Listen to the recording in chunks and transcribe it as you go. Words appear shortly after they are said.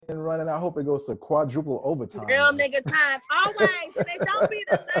running. I hope it goes to quadruple overtime. Real nigga time. Always. And it don't be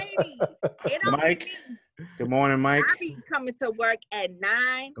the lady. It don't Mike. be me. Good morning, Mike. I be coming to work at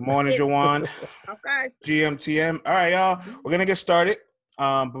 9. Good morning, Jawan. Okay. GMTM. All right, y'all. We're gonna get started.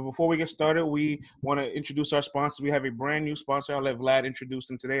 But before we get started, we want to introduce our sponsors. We have a brand new sponsor. I'll let Vlad introduce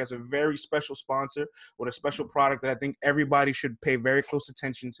them today as a very special sponsor with a special product that I think everybody should pay very close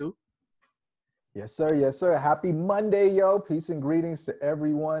attention to. Yes, sir. Yes, sir. Happy Monday, yo. Peace and greetings to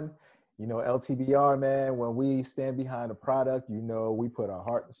everyone. You know, LTBR, man, when we stand behind a product, you know, we put our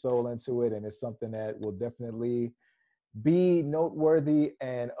heart and soul into it, and it's something that will definitely be noteworthy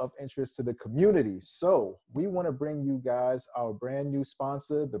and of interest to the community. So we want to bring you guys our brand new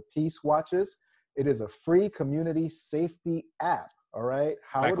sponsor, the Peace Watchers. It is a free community safety app, all right?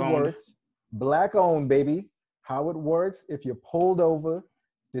 How it works, Black owned, baby. How it works, if you're pulled over,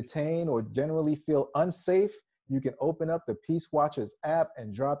 detained, or generally feel unsafe, you can open up the Peace Watchers app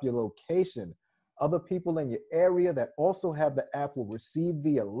and drop your location. Other people in your area that also have the app will receive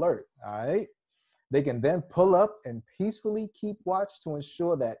the alert, all right? They can then pull up and peacefully keep watch to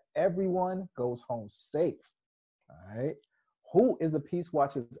ensure that everyone goes home safe, all right? Who is the Peace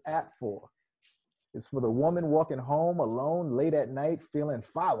Watchers app for? It's for the woman walking home alone late at night feeling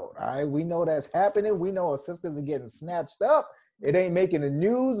followed, all right? We know that's happening. We know our sisters are getting snatched up. It ain't making the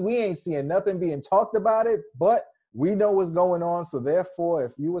news. We ain't seeing nothing being talked about it, but we know what's going on. So therefore,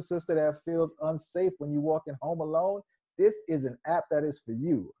 if you a sister that feels unsafe when you're walking home alone, this is an app that is for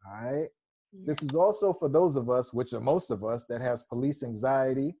you, all right? This is also for those of us, which are most of us, that has police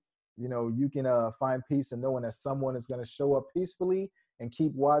anxiety. You know, you can find peace in knowing that someone is going to show up peacefully and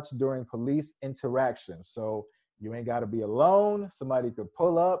keep watch during police interaction. So you ain't got to be alone. Somebody could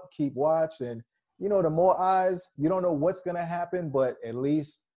pull up, keep watch. And, you know, the more eyes, you don't know what's going to happen, but at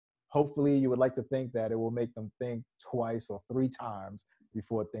least hopefully you would like to think that it will make them think twice or 3 times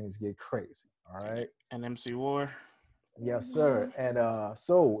before things get crazy. All right. And MC War. Yes, sir. And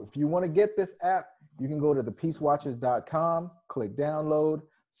so if you want to get this app, you can go to thepeacewatchers.com, click download,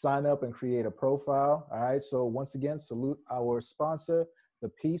 sign up, and create a profile. All right. So once again, salute our sponsor, the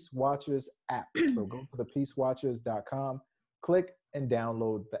Peace Watchers app. So go to thepeacewatchers.com, click and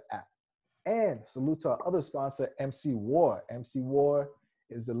download the app. And salute to our other sponsor, MC War. MC War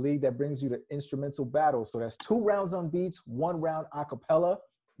is the league that brings you the instrumental battle. So that's 2 rounds on beats, 1 round a cappella.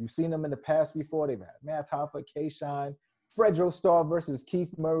 You've seen them in the past before. They've had Math Hoffa, K-Shine, Fredro Starr versus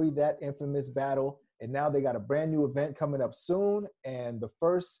Keith Murray, that infamous battle. And now they got a brand new event coming up soon. And the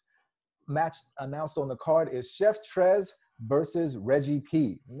first match announced on the card is Chef Trez versus Reggie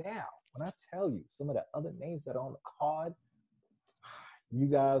P. Now, when I tell you some of the other names that are on the card, you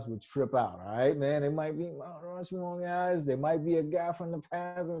guys would trip out, all right, man? There might be Mount Rushmore guys. There might be a guy from the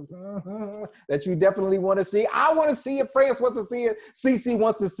past that you definitely want to see. I want to see it. France wants to see it. CC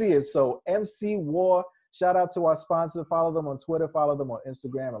wants to see it. So MC War, shout out to our sponsor. Follow them on Twitter. Follow them on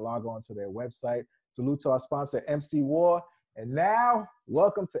Instagram and log on to their website. Salute to our sponsor, MC War. And now,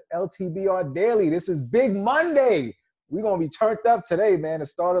 welcome to LTBR Daily. This is Big Monday. We're going to be turned up today, man, the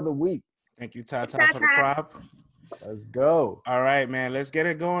start of the week. Thank you, Tata, for the prop. Let's go. All right, man. Let's get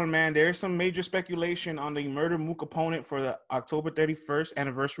it going, man. There's some major speculation on the Murder Mook opponent for the October 31st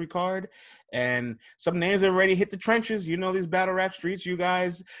anniversary card. And some names have already hit the trenches. You know these battle rap streets. You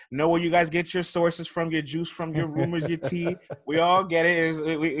guys know where you guys get your sources from, your juice from, your rumors, your tea. We all get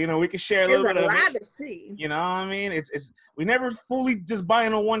it. We can share a little bit of it. Tea. You know what I mean? It's we never fully just buy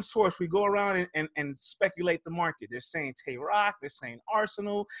into one source. We go around and speculate the market. They're saying Tay Rock. They're saying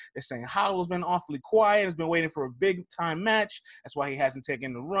Arsenal. They're saying Hollow's been awfully quiet. Has been waiting for a big time match. That's why he hasn't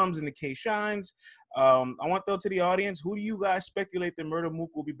taken the rums and the K-Shines. I want to throw to the audience, who do you guys speculate that Murder Mook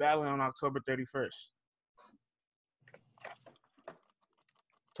will be battling on October 31st?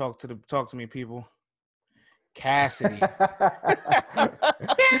 Talk to me, people. Cassidy.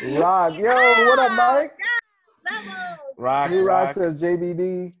 Rock. Yo, what up, Mike? Rock says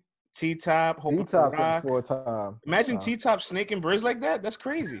JBD. T-Top. T-Top says 4-time. Imagine T-Top snaking Briz like that. That's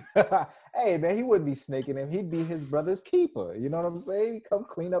crazy. Hey, man, he wouldn't be snaking him. He'd be his brother's keeper. You know what I'm saying? He'd come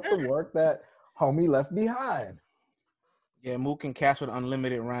clean up the work that homie left behind. Yeah, Mook and Cass with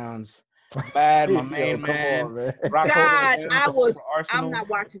unlimited rounds. Bad, my main man. On, man. Rock God, I'm not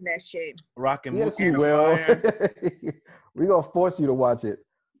watching that shit. Rocking. Yes, you will. We're going to force you to watch it.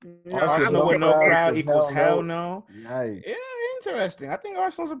 No, Arsenal with no crowd equals hell no. Nice. Yeah, interesting. I think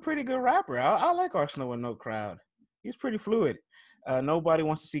Arsenal's a pretty good rapper. I like Arsenal with no crowd. He's pretty fluid. Nobody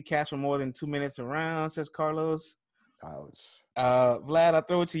wants to see Cass for more than 2 minutes around, says Carlos. Ouch. Vlad, I'll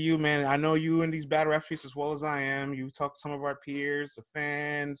throw it to you, man. I know you in these battle rap streets as well as I am. You talk to some of our peers, the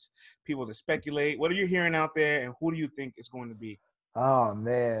fans, people that speculate. What are you hearing out there, and who do you think is going to be? Oh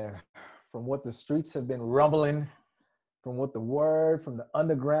man, from what the streets have been rumbling, from what the word from the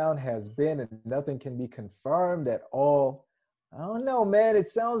underground has been, and nothing can be confirmed at all. I don't know, man. It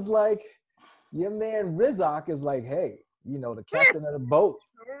sounds like your man Rizak is like, hey, the captain of the boat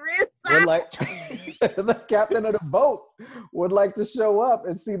would like the captain of the boat would like to show up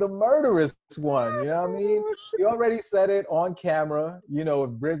and see the murderous one. You know what I mean? He already said it on camera. If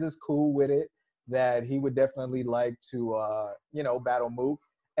Briz is cool with it, that he would definitely like to battle Mook.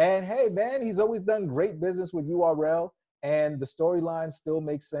 And hey, man, he's always done great business with URL. And the storyline still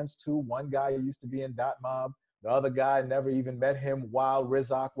makes sense too. One guy used to be in Dot Mob. The other guy never even met him while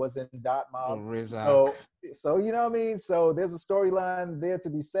Rizak was in Dot Mob. So you know what I mean? So there's a storyline there to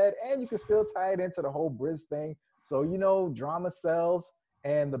be said, and you can still tie it into the whole Briz thing. So drama sells.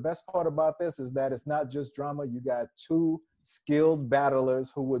 And the best part about this is that it's not just drama. You got two skilled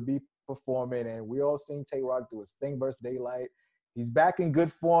battlers who would be performing, and we all seen Tay Rock do his thing versus Daylight. He's back in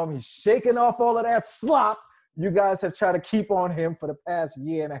good form. He's shaking off all of that slop you guys have tried to keep on him for the past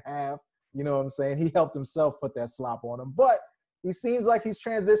year and a half. You know what I'm saying? He helped himself put that slop on him. But he seems like he's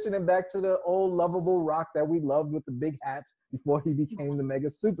transitioning back to the old lovable Rock that we loved with the big hats before he became the mega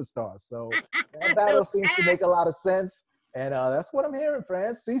superstar. So that battle seems to make a lot of sense. And that's what I'm hearing,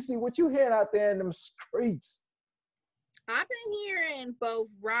 friends. Cece, what you hearing out there in them streets? I've been hearing both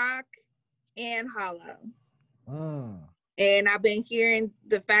Rock and Hollow. Mm. And I've been hearing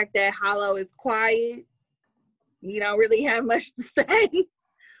the fact that Hollow is quiet. He don't really have much to say,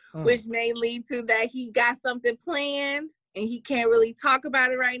 which may lead to that he got something planned and he can't really talk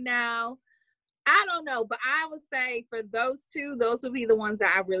about it right now. I don't know, but I would say for those two, those would be the ones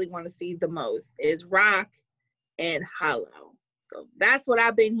that I really want to see the most is Rock and Hollow. So that's what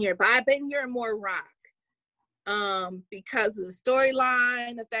I've been hearing. But I've been hearing more Rock because of the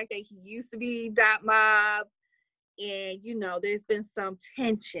storyline, the fact that he used to be Dot Mob, and there's been some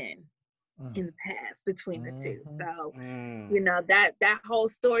tension in the past between the two. So, that whole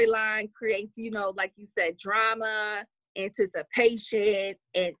storyline creates, like you said, drama, anticipation,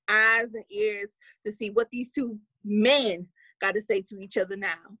 and eyes and ears to see what these two men got to say to each other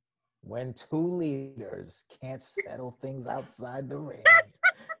now. When two leaders can't settle things outside the ring,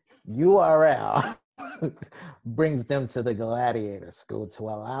 URL brings them to the gladiator school to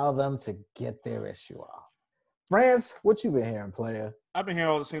allow them to get their issue off. France, what you been hearing, player? I've been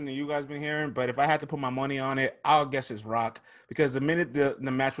hearing all the same that you guys been hearing, but if I had to put my money on it, I'll guess it's Rock, because the minute the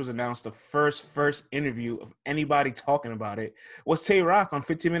match was announced, the first interview of anybody talking about it was Tay Rock on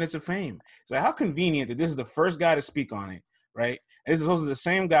 15 Minutes of Fame. It's like, how convenient that this is the first guy to speak on it, right? And this is also the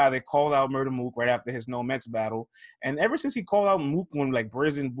same guy that called out Murder Mook right after his No Mex battle, and ever since he called out Mook when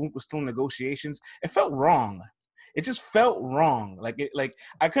Briz and Mook was still in negotiations, it felt wrong. It just felt wrong. Like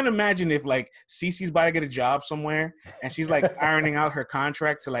I couldn't imagine if Cece's about to get a job somewhere and she's ironing out her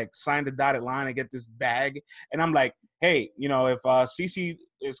contract to sign the dotted line and get this bag. And I'm like, hey, if Cece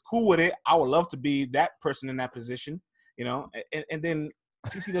is cool with it, I would love to be that person in that position, and then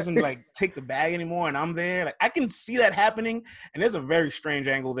Cece doesn't take the bag anymore and I'm there. I can see that happening. And there's a very strange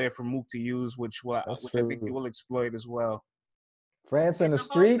angle there for Mook to use, which I think he will exploit as well. France in the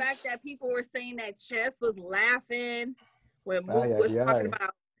streets. The fact that people were saying that Chess was laughing when Mook was talking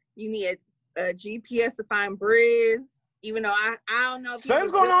about you need a GPS to find Briz. Even though I don't know if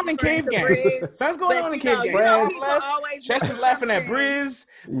something's going on in Cave Gang. Something's going on in Cave Gang. Chess is laughing at Briz.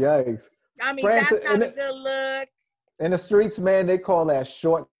 Yikes. I mean, France, that's not a good look. In the streets, man, they call that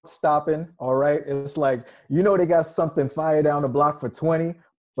short stopping, all right? It's like, they got something fired down the block for 20,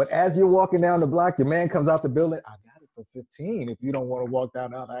 but as you're walking down the block, your man comes out the building, I got it for 15 if you don't want to walk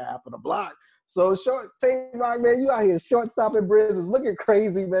down the other half of the block. So short, Tay Rock, man, you out here short stopping Briz is looking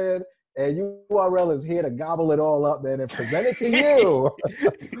crazy, man. And URL is here to gobble it all up, man, and present it to you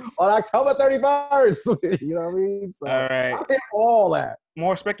on October 31st. You know what I mean? So, all right. I hear all that.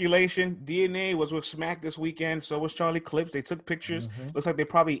 More speculation. DNA was with Smack this weekend. So was Charlie Clips. They took pictures. Looks like they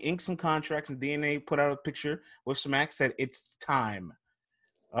probably inked some contracts, and DNA put out a picture with Smack, said it's time.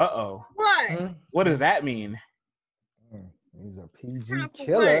 Uh-oh. What? What does that mean? He's a PG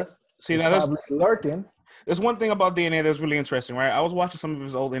killer. See, now that's lurking. There's one thing about DNA that's really interesting, right? I was watching some of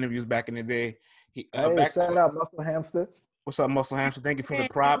his old interviews back in the day. Shout out Muscle Hamster. What's up, Muscle Hamster? Thank you for the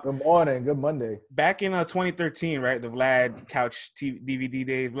prop. Good morning. Good Monday. Back in 2013, right, the Vlad Couch DVD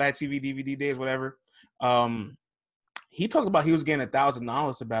days, Vlad TV DVD days, whatever. He talked about he was getting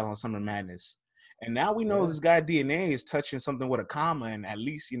 $1,000 to battle on Summer Madness. And now we know this guy DNA is touching something with a comma and at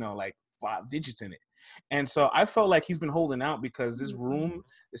least, 5 digits in it. And so I felt like he's been holding out because this room,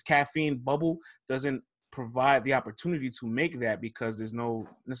 this caffeine bubble doesn't provide the opportunity to make that because there's no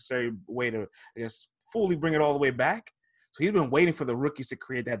necessary way to, fully bring it all the way back. So he's been waiting for the rookies to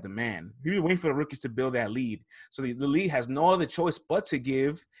create that demand. He's been waiting for the rookies to build that lead. So the league has no other choice but to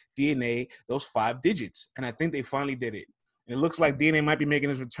give DNA those 5 digits. And I think they finally did it. And it looks like DNA might be making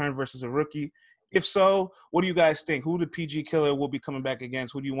his return versus a rookie. If so, what do you guys think? Who the PG killer will be coming back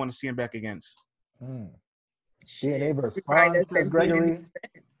against? Who do you want to see him back against? DNA versus Right, Fonz, that's Gregory.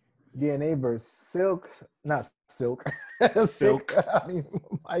 DNA versus Silk. Not Silk. Silk. I mean,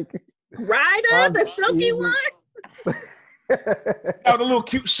 Mike. Ryder, Fonz the silky easy. one. Oh, the little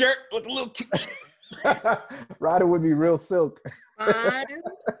cute shirt with the little cute shirt. Ryder would be real Silk. Fine.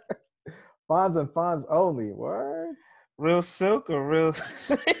 Fonz and Fonz only. Word. Real silk or real?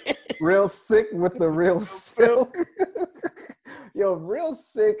 Real sick with the real silk. Yo, real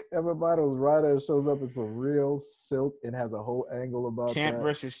sick. Everybody was Ryder shows up as a real silk and has a whole angle about Champ that.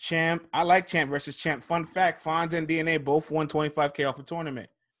 versus champ. I like champ versus champ. Fun fact: Fonz and DNA both won $25K off a tournament.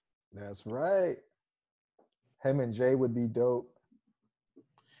 That's right. Him and Jay would be dope.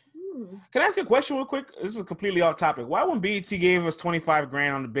 Can I ask you a question real quick? This is completely off topic. Why when BET gave us 25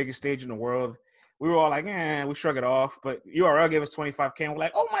 grand on the biggest stage in the world, we were all like, we shrug it off. But URL gave us 25K and we're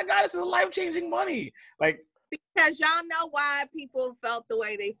like, oh my God, this is life-changing money. Like, Because y'all know why people felt the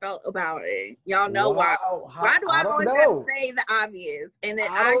way they felt about it. Y'all know why. Wow. Why do I don't always have know. to say the obvious? And then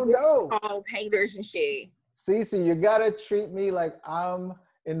I don't know. get called haters and shit. Cece, you gotta treat me like I'm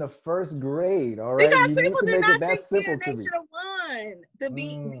in the first grade, all right? Because You people need to did make not it that think simple DNA to me. should have won to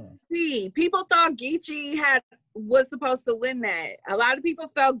beat BT. People thought Geechee was supposed to win that. A lot of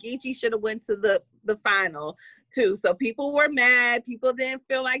people felt Geechee should have went to the final too. So people were mad. People didn't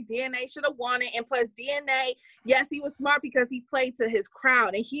feel like DNA should have won it. And plus DNA, yes, he was smart because he played to his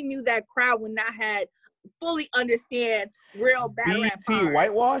crowd and he knew that crowd would not have fully understand real battle rap BET bars.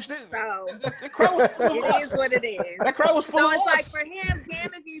 whitewashed it. So The crowd was full of it us. is what it is. That crowd was full So of it's like us. for him,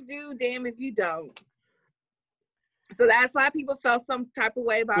 damn if you do, damn if you don't. So that's why people felt some type of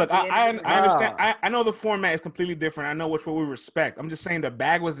way about Look, DNA. I understand. I know the format is completely different. I know which one we respect. I'm just saying the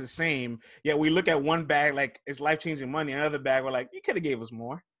bag was the same. Yet we look at one bag like it's life-changing money. Another bag, we're like, you could have gave us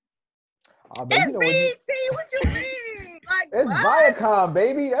more. It's BET. What you mean? Like, It's what? Viacom,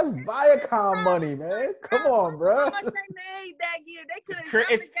 baby. That's Viacom money, man. Come on, bro. How much they made that year? They could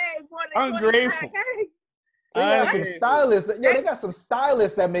It's have gave more than ungrateful. 25K. They got some stylists. They got some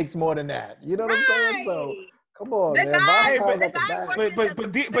stylists that makes more than that. You know what I'm saying? So come on, The man. guy- Viacom the got the guy bag.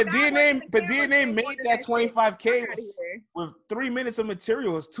 But DNA made that 25K Outta here. with 3 minutes of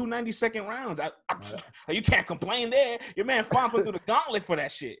material. It's 2 90-second rounds. You can't complain there. Your man Fonz went through the gauntlet for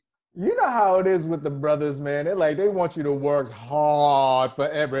that shit. You know how it is with the brothers, man. They want you to work hard for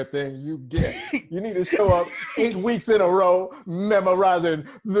everything you get. You need to show up 8 weeks in a row, memorizing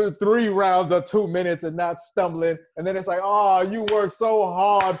the 3 rounds of 2 minutes and not stumbling. And then it's like, oh, you worked so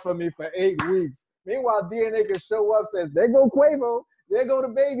hard for me for 8 weeks. Meanwhile, DNA can show up, says, there go Quavo, there go the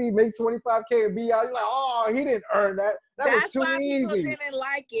baby, make 25K and be out. You're like, oh, he didn't earn that. That was too why people easy. didn't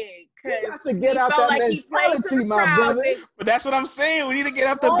like it. You got to get out felt that like he played to mentality, the my crowd, brother. bitch. But that's what I'm saying. We need to get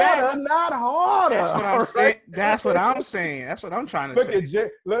out the bag. Harder, not harder. That's what I'm all saying. right? That's what I'm saying. That's what I'm trying to Look say.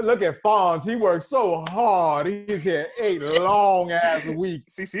 at look at Fonz. He worked so hard. He's here 8 long ass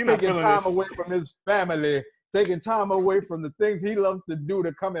weeks, See, you're not taking feeling time this. away from his family, taking time away from the things he loves to do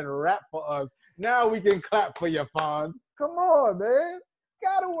to come and rap for us. Now we can clap for you, Fonz. Come on, man.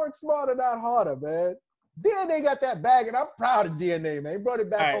 Gotta work smarter, not harder, man. DNA got that bag, and I'm proud of DNA, man. He brought it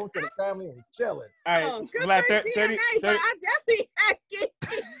back All right. home to the family and was chilling. All right, Good Vlad, for 30, DNA, but I definitely had to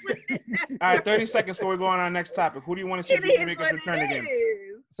all right, 30 seconds before we go on our next topic. Who do you want to see It is make what us return it again?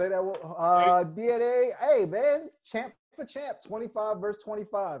 is. Say that, DNA. Hey, man, champ for champ, 25 versus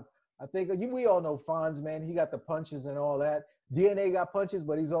 25. I think we all know Fonz, man. He got the punches and all that. DNA got punches,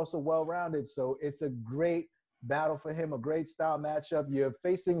 but he's also well-rounded. So it's a great battle for him, a great style matchup. You're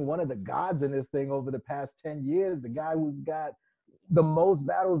facing one of the gods in this thing over the past 10 years, the guy who's got the most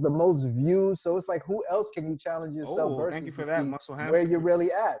battles, the most views. So it's like, who else can you challenge yourself versus thank you for to that, see Muscle Ham. where you're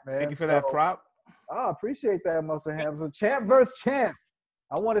really at, man? Thank you for that prop. I appreciate that, Muscle Ham. So champ versus champ.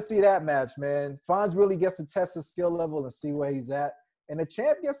 I want to see that match, man. Fonz really gets to test his skill level and see where he's at. And the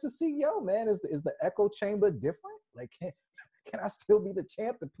champ gets to see, yo, man, is the echo chamber different? Like, can I still be the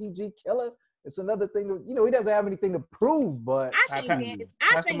champ, the PG killer? It's another thing to, he doesn't have anything to prove, but I think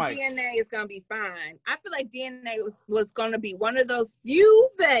DNA is gonna be fine. I feel like DNA was gonna be one of those few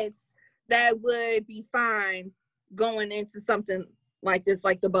vets that would be fine going into something like this,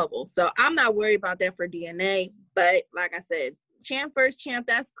 like the bubble. So I'm not worried about that for DNA. But like I said, champ versus champ,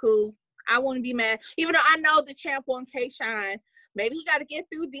 that's cool. I wouldn't be mad, even though I know the champ won K-Shine. Maybe he got to get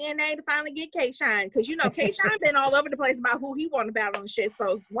through DNA to finally get K-Shine. Because, you know, K-Shine been all over the place about who he want to battle and shit.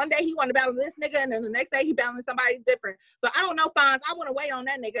 So one day he want to battle this nigga, and then the next day he battling somebody different. So I don't know, Fonz. I want to wait on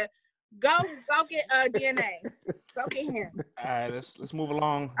that nigga. Go get DNA. Go get him. All right, let's move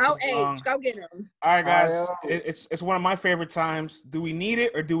along. Go get him. All right, guys. It's one of my favorite times. Do we need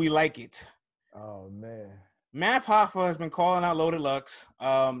it or do we like it? Oh, man. Math Hoffa has been calling out Loaded Lux.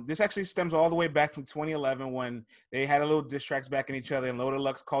 This actually stems all the way back from 2011 when they had a little diss tracks back in each other, and Loaded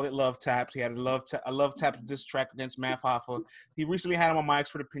Lux called it Love Taps. He had a Love Taps diss track against Math Hoffa. He recently had him on My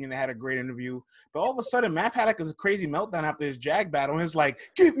Expert Opinion. They had a great interview. But all of a sudden, Math had like this crazy meltdown after his Jag battle, and he's like,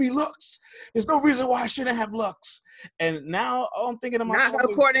 give me Lux. There's no reason why I shouldn't have Lux. And now all I'm thinking to myself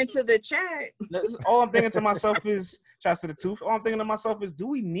Not according to the chat. All I'm thinking to myself is, shouts to the tooth, all I'm thinking to myself is, do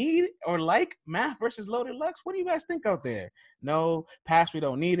we need or like Math versus Loaded Lux? What do you guys think out there? No, pass, we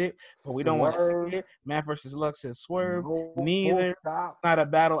don't need it, but we don't want to see it. Math versus Lux says swerve. Neither. Not a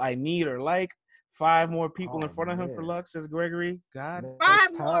battle I need or like. 5 more people in front of him for Lux, says Gregory. God.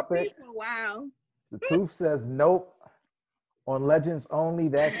 5 more people, wow. The Tooth says nope. On Legends only,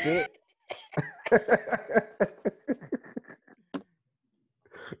 that's it.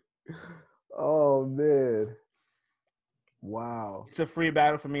 Oh, man. Wow. It's a free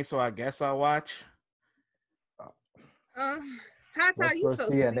battle for me, so I guess I'll watch. Tata, you so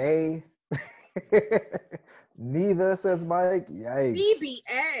DNA. Neither, says Mike. Yikes.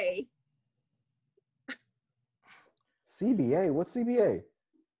 CBA. CBA? What's CBA?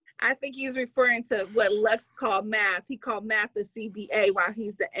 I think he's referring to what Lux called Math. He called Math the CBA while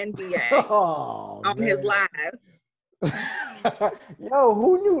he's the NBA on his live. Yo,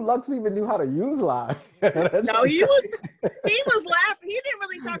 who knew Lux even knew how to use live? No, he was laughing. He didn't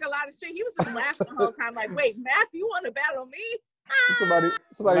really talk a lot of shit. He was just laughing the whole time, like, wait, Math, you want to battle me?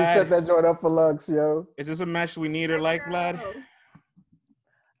 Somebody set that joint up for Lux, yo. Is this a match we need or like, Vlad?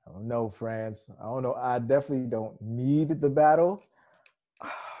 I don't know, France. I don't know. I definitely don't need the battle.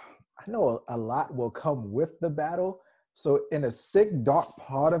 I know a lot will come with the battle. So in a sick, dark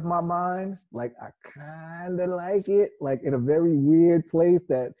part of my mind, like I kind of like it, like in a very weird place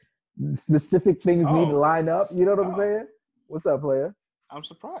that specific things need to line up. You know what I'm saying? What's up, player? I'm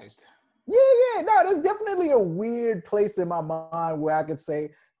surprised. Yeah. No, there's definitely a weird place in my mind where I could say,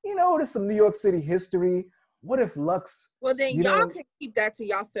 you know, there's some New York City history. What if Lux? Well, then y'all can keep that to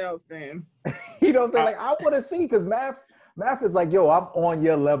yourselves then. You know what I'm saying? Like, I want to see, because Math is like, yo, I'm on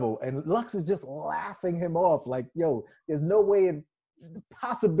your level. And Lux is just laughing him off. Like, yo, there's no way in the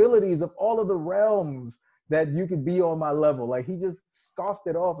possibilities of all of the realms that you could be on my level. Like, he just scoffed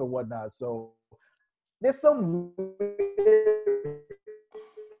it off and whatnot. So there's some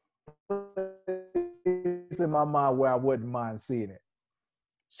in my mind where I wouldn't mind seeing it.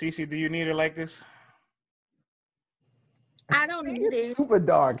 Cece, do you need it like this? I don't need it. Super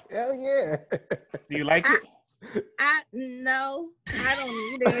dark. Hell yeah. Do you like it? No, I don't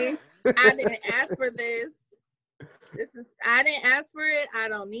need it. I didn't ask for this. I didn't ask for it. I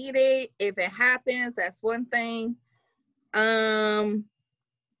don't need it. If it happens, that's one thing.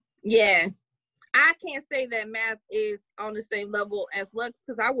 Yeah. I can't say that Math is on the same level as Lux,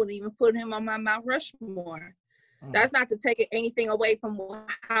 because I wouldn't even put him on my Mount Rushmore. That's not to take anything away from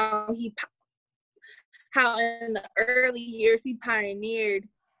how in the early years he pioneered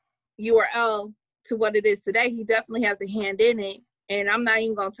URL to what it is today. He definitely has a hand in it. And I'm not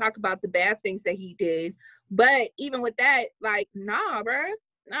even going to talk about the bad things that he did. But even with that, like, nah, bro.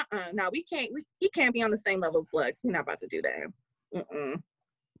 No, he can't be on the same level as Lux. We're not about to do that.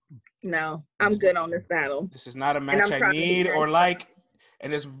 No, I'm good on this battle. This is not a match I need or like.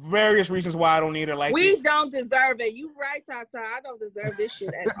 And there's various reasons why I don't need it like we don't deserve it. You right, Tata. I don't deserve this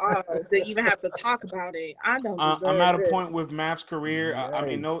shit at all to even have to talk about it. I don't deserve I'm at it. a point with Math's career. Nice. I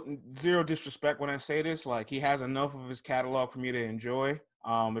mean, no, zero disrespect when I say this. Like, he has enough of his catalog for me to enjoy.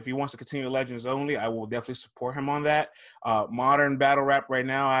 If he wants to continue Legends only, I will definitely support him on that. Modern battle rap right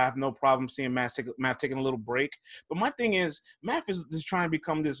now, I have no problem seeing Math taking a little break. But my thing is, Math is just trying to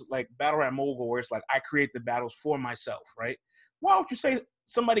become this, like, battle rap mogul where it's like, I create the battles for myself, right? Why would you say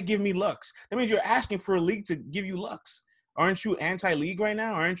somebody give me Lux? That means you're asking for a league to give you Lux. Aren't you anti-league right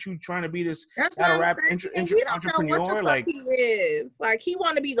now? Aren't you trying to be this battle rap entrepreneur? Like, he is. Like, he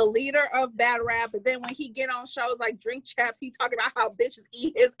want to be the leader of battle rap, but then when he get on shows like Drink Chaps, he talking about how bitches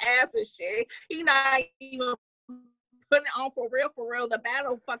eat his ass and shit. He not even putting it on for real, the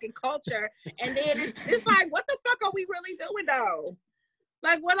battle fucking culture. And then it's like, what the fuck are we really doing though?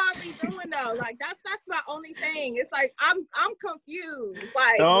 Like, what are we doing though? Like, that's my only thing. It's like I'm confused.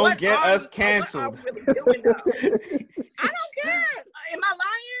 Like, don't get us canceled. What are we really doing though? I don't care. Am I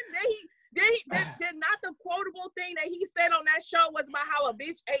lying? Did not the quotable thing that he said on that show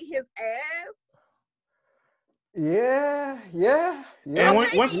bitch ate his ass. Yeah. And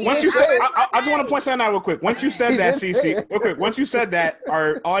once you said, I just want to point something out real quick. Once you said that, CC, real quick. Once you said that,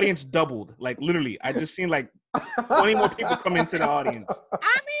 our audience doubled. Like literally, I just seen like 20 more people come into the audience.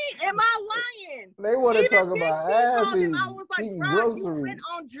 I mean, am I lying? They want to talk Big about T ass called him. eating, I was like, eating bro, groceries. you went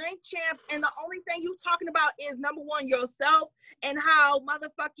on Drink Champs, and the only thing you talking about is number one, yourself, and how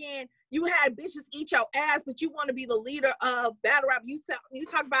motherfucking you had bitches eat your ass, but you want to be the leader of battle rap. You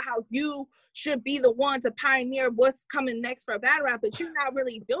talk about how you should be the one to pioneer what's coming next for battle rap, but you're not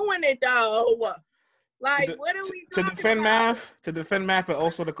really doing it though. Like, what are we talking about? To defend math, but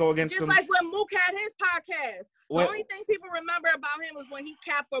also to go against Just them. like when Mook had his podcast. The only thing people remember about him was when he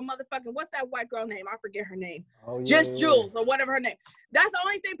capped for motherfucking, what's that white girl name? I forget her name. Oh, yeah, Just Jules or whatever her name. That's the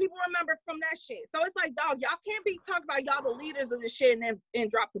only thing people remember from that shit. So it's like, dog, y'all can't be talking about y'all the leaders of this shit and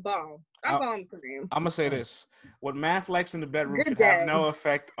drop the ball. That's all I'm saying. I'm gonna say this: what Math likes in the bedroom should have no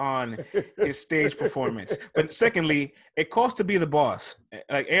effect on his stage performance. But secondly, it costs to be the boss.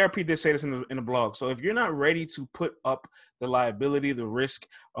 Like ARP did say this in the blog. So if you're not ready to put up the liability, the risk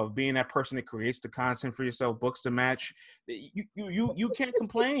of being that person that creates the content for yourself, books the match, you can't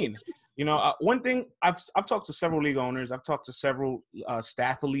complain. You know, one thing I've talked to several league owners, I've talked to several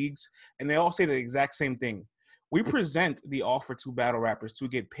staff of leagues, and they all say the exact same thing. We present the offer to battle rappers to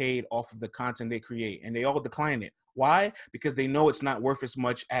get paid off of the content they create, and they all decline it. Why? Because they know it's not worth as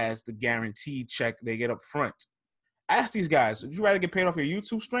much as the guaranteed check they get up front. Ask these guys, would you rather get paid off your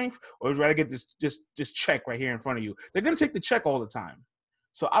YouTube strength, or would you rather get this check right here in front of you? They're going to take the check all the time.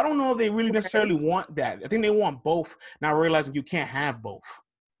 So I don't know if they really necessarily want that. I think they want both, not realizing you can't have both.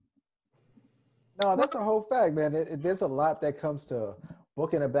 No, that's a whole fact, man. There's a lot that comes to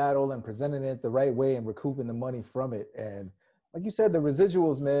booking a battle and presenting it the right way and recouping the money from it. And like you said, the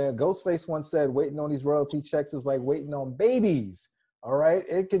residuals, man. Ghostface once said, waiting on these royalty checks is like waiting on babies. All right.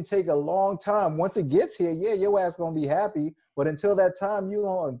 It can take a long time. Once it gets here, yeah, your ass gonna be happy. But until that time, you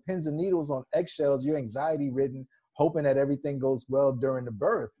on pins and needles, on eggshells, you're anxiety ridden, hoping that everything goes well during the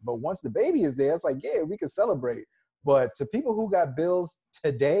birth. But once the baby is there, it's like, yeah, we can celebrate. But to people who got bills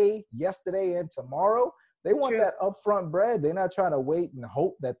today, yesterday, and tomorrow, they want that upfront bread. They're not trying to wait and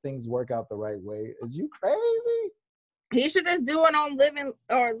hope that things work out the right way. Is you crazy? He should just do it on Living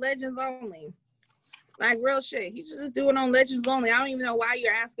or Legends Only. Like real shit. He should just do it on Legends Only. I don't even know why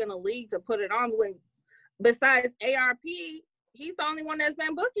you're asking a league to put it on. When besides ARP, he's the only one that's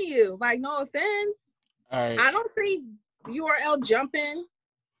been booking you. Like, no offense. All right. I don't see URL jumping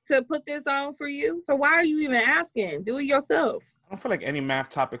to put this on for you. So why are you even asking? Do it yourself. I don't feel like any math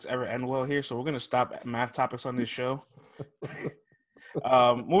topics ever end well here, so we're going to stop at math topics on this show.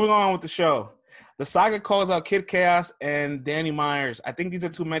 Moving on with the show. The Saga calls out Kid Chaos and Danny Myers. I think these are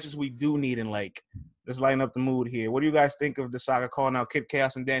two matches we do need in like. Let's lighten up the mood here. What do you guys think of the Saga calling out Kid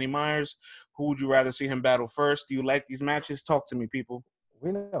Chaos and Danny Myers? Who would you rather see him battle first? Do you like these matches? Talk to me, people.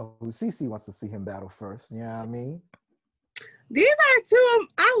 We know who CC wants to see him battle first. You know what I mean? These are two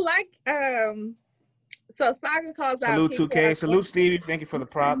I like. So Saga calls out. Salute 2K. Salute Stevie. Thank you for the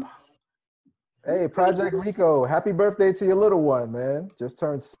prop. Hey, Project Rico, happy birthday to your little one, man. Just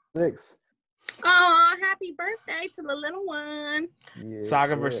turned 6. Oh, happy birthday to the little one. Yeah,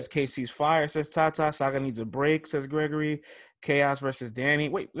 Saga versus KC's Fire, says Tata. Saga needs a break, says Gregory. Chaos versus Danny.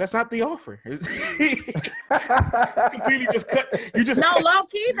 Wait, that's not the offer. Completely just cut. You just no, low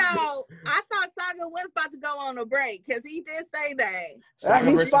key though. I thought Saga was about to go on a break because he did say that.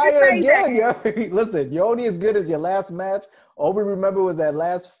 He's fire again, yo. Listen, you're only as good as your last match. All we remember was that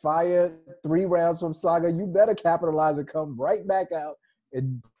last fire 3 rounds from Saga. You better capitalize and come right back out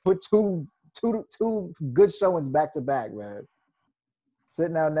and put two good showings back to back, man.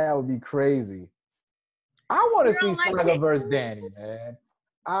 Sitting out now would be crazy. I want to see Saga versus Danny, man.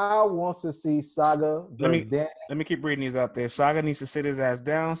 I want to see Saga versus Danny. Let me keep reading these out there. Saga needs to sit his ass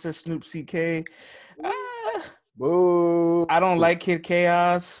down, says Snoop CK. Boo. I don't like Kid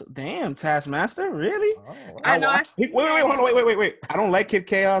Chaos. Damn, Taskmaster, really? Oh, I know. Wait. I don't like Kid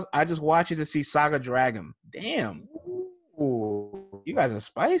Chaos. I just watch it to see Saga drag him. Damn. Ooh. You guys are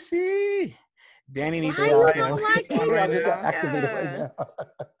spicy. Danny needs to activate it right now.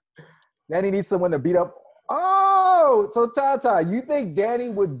 Danny needs someone to beat up. Oh, so Tata, you think Danny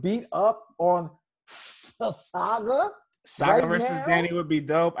would beat up on Saga? Saga versus Danny would be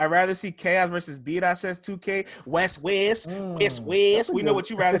dope. I'd rather see Chaos versus Beat. Says 2K. West. We know what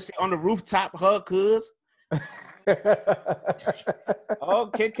you rather see on the rooftop, cuz. Oh,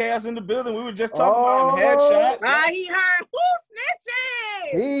 Kid Chaos in the building. We were just talking about him. Headshot. He heard who's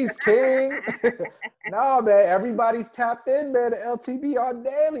snitching. He's king. No, man. Everybody's tapped in, man. The LTBR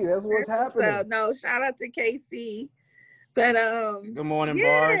Daily. That's what's happening. So, no, shout out to KC. But Good morning,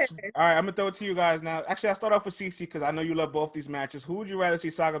 yeah. Bars. All right, I'm gonna throw it to you guys now. Actually, I'll start off with CC because I know you love both these matches. Who would you rather see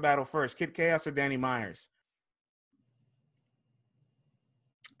Saga battle first, Kid Chaos or Danny Myers?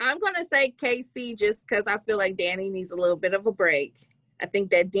 I'm gonna say KC just because I feel like Danny needs a little bit of a break. I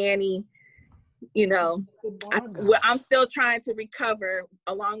think that Danny, you know, I'm still trying to recover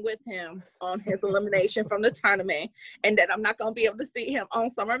along with him on his elimination from the tournament, and that I'm not gonna be able to see him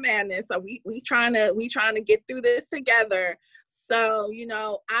on Summer Madness. So we trying to get through this together. So, you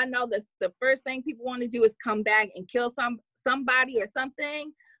know, I know that the first thing people want to do is come back and kill somebody or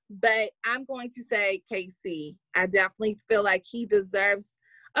something, but I'm going to say KC. I definitely feel like he deserves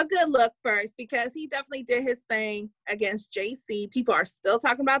a good look first because he definitely did his thing against JC. People are still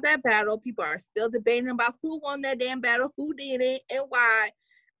talking about that battle. People are still debating about who won that damn battle, who did it, and why.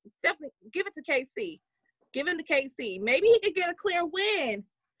 Definitely give it to KC. Give him to KC. Maybe he could get a clear win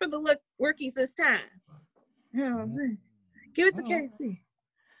for the rookies this time. Oh, man. Give it to KC.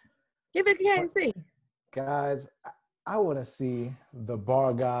 Give it to KC. Guys, I want to see the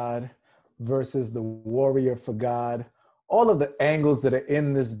Bar God versus the Warrior for God. All of the angles that are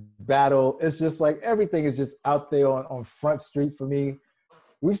in this battle, it's just like everything is just out there on Front Street for me.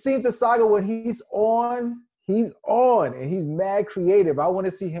 We've seen the Saga when he's on, and he's mad creative. I want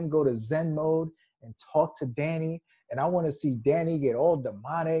to see him go to Zen mode and talk to Danny, and I want to see Danny get all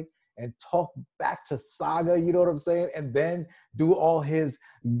demonic and talk back to Saga, you know what I'm saying? And then do all his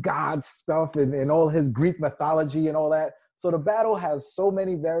God stuff and all his Greek mythology and all that. So the battle has so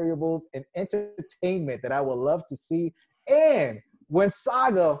many variables and entertainment that I would love to see. And when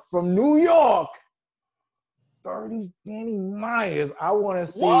Saga from New York 30 Danny Myers, I want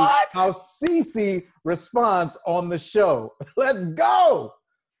to see how CC responds on the show. Let's go.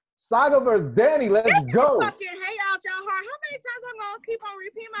 Saga versus Danny, let's go. Fucking hate out your heart. How many times I'm gonna keep on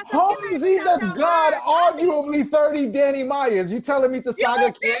repeating myself? Holmesy the God, arguably 30 Danny Myers. You telling me the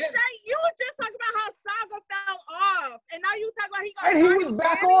Saga can't? You was just talking about how Saga fell off, and now you talking about he was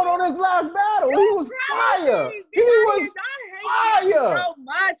back on his last battle. He was fire. He was fire. So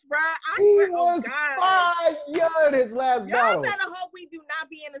much, bro. He was fire in his last battle. Y'all better hope we do not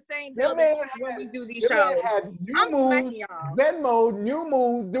be in the same building when we do these shows. Had new moves, Zen mode, new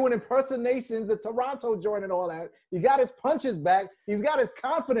moves, doing impersonations, the Toronto joint and all that. He got his punches back. He's got his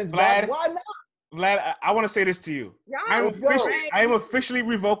confidence back. Why not? Vlad, I want to say this to you. I am officially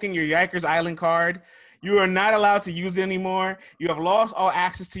revoking your Yikers Island card. You are not allowed to use it anymore. You have lost all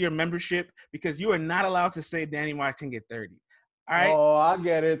access to your membership because you are not allowed to say Danny Myers can get 30. All right? Oh, I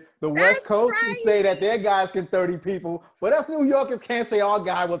get it. The West Coast can say that their guys can 30 people, but us New Yorkers can't say our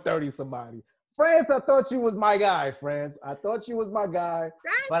guy will 30 somebody. France, I thought you was my guy, France. I thought you was my guy.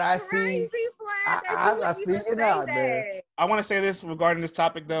 But I see you now, man. I want to say this regarding this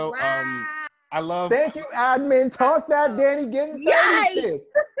topic, though. Wow. I love. Thank you, admin. Talk that Danny getting 30 shit.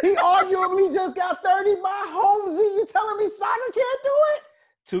 He arguably just got 30 by Holmesy. You telling me Saga can't do it?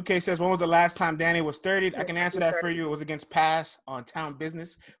 2K says, when was the last time Danny was 30? I can answer that for you. It was against Pass on Town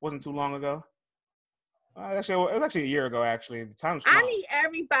Business. It wasn't too long ago. It was actually a year ago, actually. The time's I need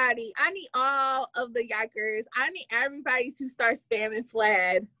everybody. I need all of the Yikers. I need everybody to start spamming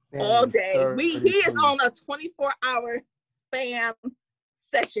Vlad all day. He is on a 24-hour spam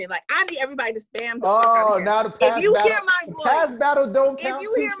session. Like, I need everybody to spam the fuck out here. Now the past if you battle, hear my voice, past battle don't count. If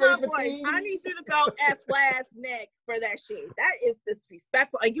you hear my voice, I need you to go at Vlad's neck for that shit. That is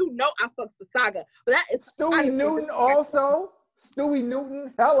disrespectful. And you know I fucks with Saga. But that is Stewie Newton also. Stewie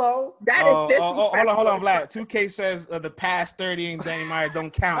Newton, hello. That is disrespectful. Hold on, Vlad. 2K says the past 30 and Danny Myers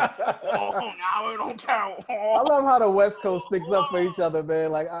don't count. Now it don't count. I love how the West Coast sticks up for each other, man.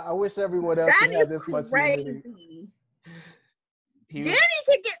 Like, I wish everyone else could have this much unity. Danny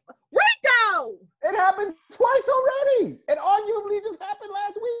could get Rico. It happened twice already. It arguably just happened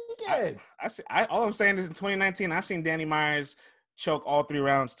last weekend. All I'm saying is in 2019, I've seen Danny Myers choke all 3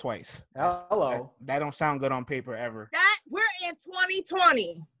 rounds twice. Hello. That don't sound good on paper ever. We're in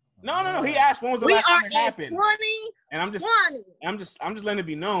 2020. No. He asked when was the last time it happened. 2020. And I'm just letting it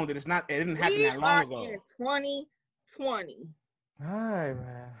be known that it didn't happen that long ago. We are in 2020. All right,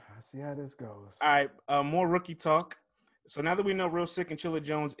 man. I see how this goes. All right, more rookie talk. So now that we know Real Sick and Chilla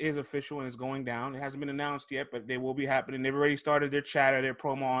Jones is official and is going down, it hasn't been announced yet, but they will be happening. They've already started their chatter, their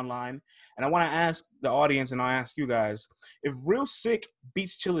promo online. And I want to ask the audience, and I'll ask you guys, if Real Sick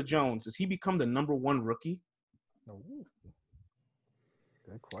beats Chilla Jones, does he become the #1 rookie? Ooh.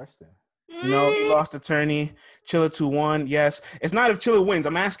 Good question. No, he lost attorney. Chilla 2-1. Yes. It's not if Chilla wins.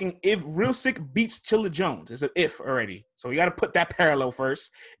 I'm asking if Real Sick beats Chilla Jones. It's an if already. So you got to put that parallel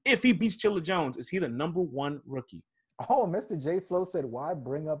first. If he beats Chilla Jones, is he the #1 rookie? Oh, Mr. J Flow said, "Why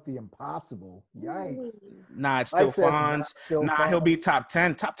bring up the impossible?" Yikes! Nah, it's still Mike says, "Nah, Fonz. still Nah, he'll be Fonz. top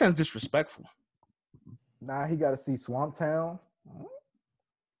 10. Top 10 is disrespectful. Nah, he got to see Swamp Town."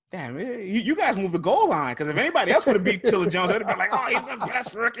 Damn, you guys moved the goal line because if anybody else would have beat Chilla Jones, they'd have been like, "Oh, he's the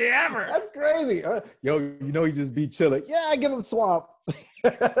best rookie ever." That's crazy. Yo, you know he just beat Chilla. Yeah, I give him Swamp.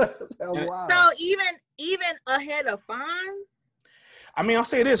 That was wild. So even ahead of Fonz. I mean, I'll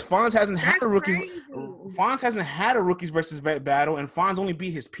say this: Fonz hasn't had That's a rookies. crazy. Fonz hasn't had a rookies versus vet battle, and Fonz only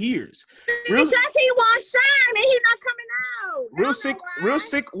beat his peers. Because he won't shine and he's not coming out. Real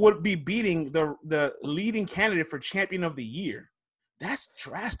sick would be beating the leading candidate for champion of the year. That's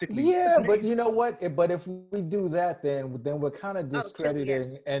drastically. Yeah, but you know what? But if we do that, then we're kind of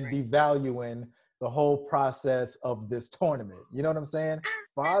discrediting and devaluing the whole process of this tournament. You know what I'm saying?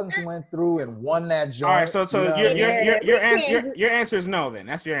 Fonz went through and won that joint. All right, so you know your answer is no. Then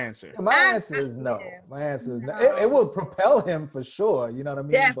that's your answer. My answer is no. My answer is no. It will propel him for sure. You know what I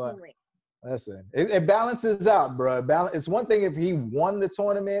mean? Definitely. But listen, it balances out, bro. It's one thing if he won the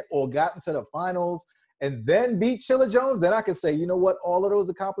tournament or got into the finals and then beat Chilla Jones, then I could say, you know what, all of those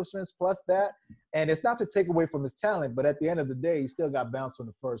accomplishments plus that, and it's not to take away from his talent, but at the end of the day, he still got bounced from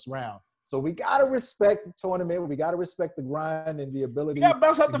the first round. So we gotta respect the tournament. We gotta respect the grind and the ability. He got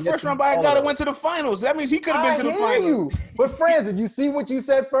bounced out the first round, but I gotta went to the finals. That means he could have been to the finals. But Franz, did you see what you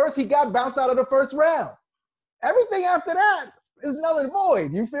said first? He got bounced out of the first round. Everything after that is null and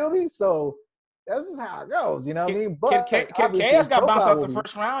void. You feel me? So that's just how it goes. You know what I mean? But Chaos got bounced out the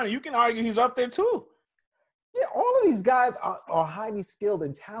first round, and you can argue he's up there too. Yeah, all of these guys are highly skilled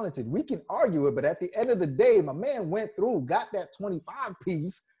and talented. We can argue it, but at the end of the day, my man went through, got that 25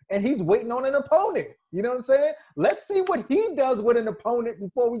 piece, and he's waiting on an opponent. You know what I'm saying? Let's see what he does with an opponent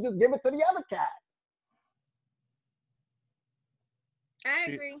before we just give it to the other cat. I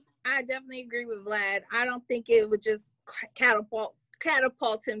agree. I definitely agree with Vlad. I don't think it would just catapult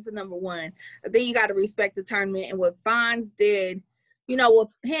him to number one. I think you got to respect the tournament and what Fonz did. You know, with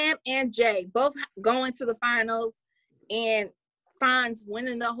him and Jay both going to the finals and Fonz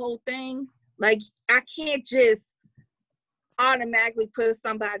winning the whole thing, like, I can't just automatically put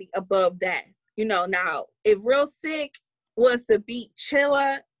somebody above that. You know, now, if Real Sick was to beat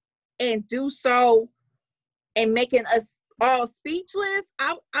Chilla and do so and making us all speechless,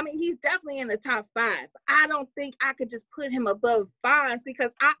 I mean, he's definitely in the top 5. I don't think I could just put him above Fonz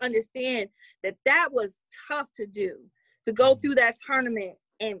because I understand that was tough to do. To go through that tournament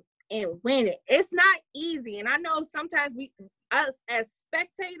and win it. It's not easy. And I know sometimes us as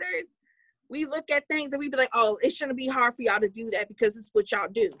spectators, we look at things and we be like, oh, it shouldn't be hard for y'all to do that because it's what y'all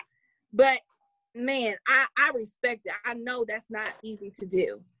do. But man, I respect it. I know that's not easy to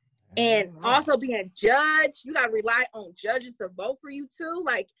do. And also being judged, you gotta rely on judges to vote for you too.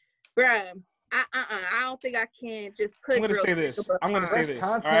 Like, bruh, I don't think I can just put. I'm gonna say this.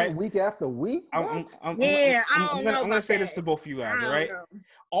 Content, all right? week after week. I'm gonna say this to both of you guys. All right.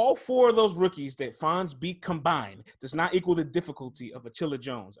 All 4 of those rookies that Fonz beat combined does not equal the difficulty of a Chilla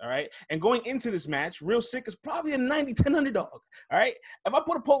Jones. All right. And going into this match, Real Sick is probably a 90-10 underdog. All right. If I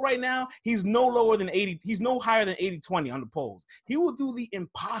put a poll right now, he's no lower than 80. He's no higher than 80-20 on the polls. He will do the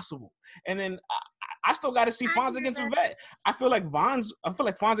impossible. And then I still got to see Fonz against a vet. I feel like Fonz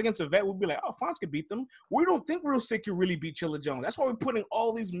against a vet would be like, oh, Fonz could beat them. We don't think Real Sick can really beat Chilla Jones. That's why we're putting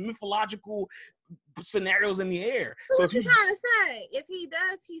all these mythological scenarios in the air. So what you trying to say? If he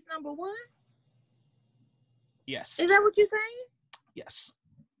does, he's number 1? Yes. Is that what you're saying? Yes.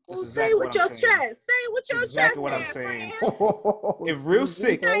 Well, say it with your chest. Say it with your chest. Exactly what I'm saying. If Real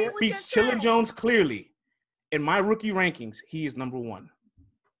Sick beats Chilla Jones clearly, in my rookie rankings, he is number 1.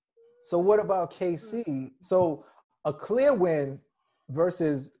 So what about KC? So a clear win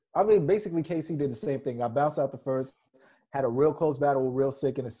versus, I mean, basically KC did the same thing. I bounced out the first, had a real close battle with Real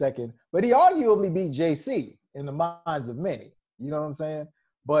Sick in the second, but he arguably beat JC in the minds of many. You know what I'm saying?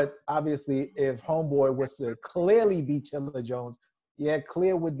 But obviously, if Homeboy was to clearly beat Chilla Jones, yeah,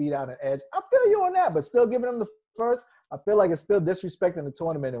 Clear would beat out an edge. I feel you on that, but still giving him the first, I feel like it's still disrespecting the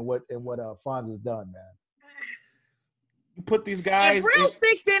tournament and what Fonz has done, man. You put these guys. If Real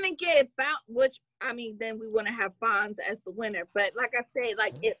Sick didn't get bounced, which I mean, then we wouldn't have Fonz as the winner. But like I said,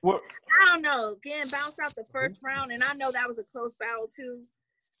 like I don't know, getting bounced out the first round, and I know that was a close battle too.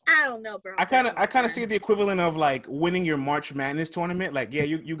 I don't know, bro. I kind of see the equivalent of like winning your March Madness tournament. Like, yeah,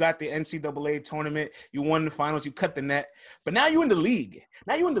 you got the NCAA tournament, you won the finals, you cut the net, but now you're in the league.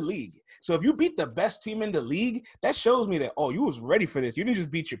 So if you beat the best team in the league, that shows me that, oh, you was ready for this. You didn't just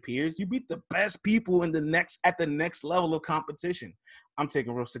beat your peers. You beat the best people at the next level of competition. I'm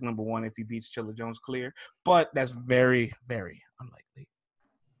taking Real Sick number 1 if he beats Chilla Jones clear, but that's very, very unlikely.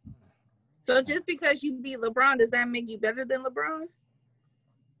 So just because you beat LeBron, does that make you better than LeBron?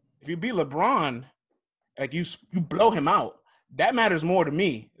 If you beat LeBron, like you blow him out, that matters more to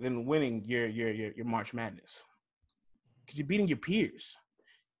me than winning your March Madness. Because you're beating your peers.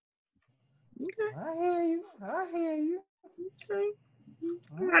 Okay. I hear you. Okay.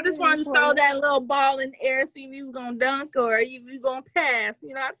 I just wanted to throw that little ball in the air, see if you was gonna dunk or if you was gonna pass.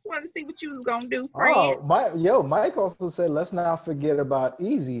 You know, I just wanted to see what you was gonna do, friend. Oh, Mike also said, let's not forget about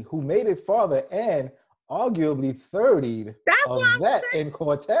Easy, who made it farther and arguably 30 of that in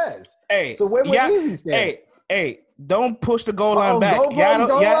Cortez. Hey, so where would Easy stand? Hey, don't push the goal line back. Goal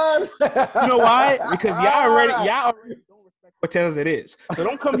lines. You know why? Because y'all already don't respect Cortez as it is. So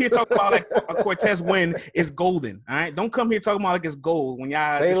don't come here talking about like a Cortez win is golden. All right, don't come here talking about like it's gold when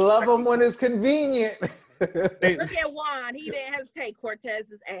y'all. They love him when it's convenient. Look at Juan. He didn't hesitate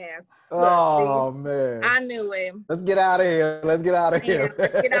Cortez's ass. Oh, man. I knew him. Let's get out of here. Let's get out of here.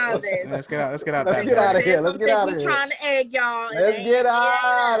 Let's get out of this. Let's get out. Let's get out of here. Let's get out of here. Trying to egg y'all. Let's get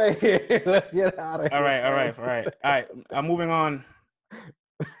out of here. Let's get out of here. All right. I'm moving on.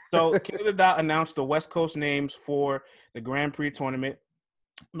 So King of the Dot announced the West Coast names for the Grand Prix tournament.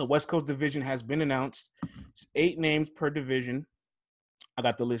 The West Coast division has been announced. It's 8 names per division. I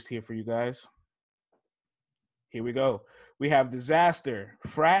got the list here for you guys. Here we go. We have Disaster,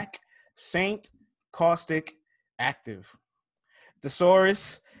 Frack, Saint, Caustic, Active,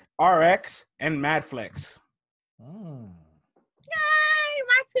 Thesaurus, RX, and Madflex. Yay!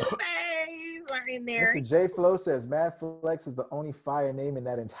 My 2 faves are in there. Mr. J Flow says Madflex is the only fire name in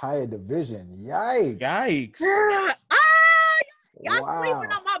that entire division. Yikes. Y'all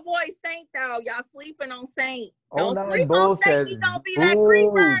sleeping on my boy Saint though. Y'all sleeping on Saint. Don't 09 sleep Bull on Saint. says, He gonna be boo, that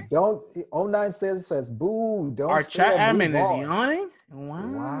creeper. Don't 09 says boo. Don't. Our chat admin is yawning.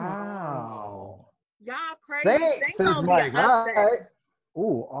 Wow. Y'all crazy. Saint says gonna Mike. be an upset. All right.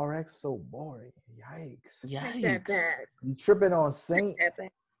 Ooh, RX so boring. Yikes. Take that back. You tripping on Saint? Take that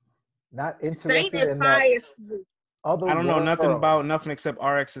back. Not interested Saint is in fire. that other I don't know nothing world. about nothing except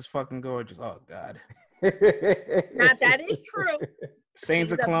RX is fucking gorgeous. Oh God. Now that is true.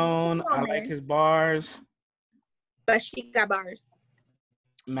 Saint's a clone. I like his bars. But she got bars.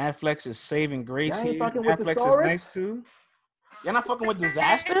 Madflex is saving grace Y'all ain't here. fucking with Madflex Thesaurus? is nice too. You're not fucking with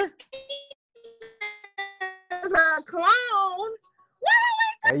Disaster? A clone.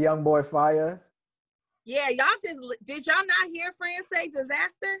 Hey, young boy fire. Yeah, y'all did y'all not hear friends say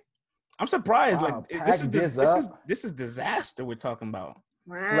Disaster? I'm surprised. Wow, Like this is Disaster we're talking about.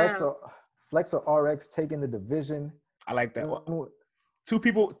 Wow. Flex or RX taking the division. I like that one. Two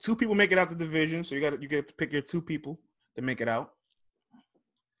people make it out the division, so you get to pick your 2 people to make it out.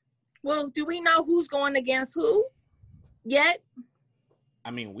 Well, do we know who's going against who yet?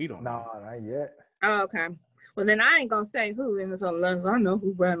 I mean, we don't No, not yet. Oh, okay. Well, then I ain't gonna say who, unless I know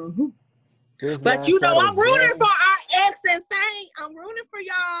who ran on who. This But you know, I'm rooting Danny. for our ex and Saint. I'm rooting for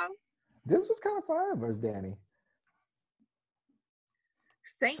y'all. This was kind of fire versus Danny.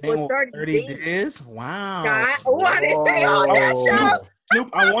 Saint with 30 days. Wow. I didn't say all that show. Snoop,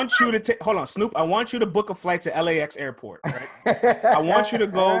 I want you to take. Hold on, Snoop. I want you to book a flight to LAX airport. Right? I want you to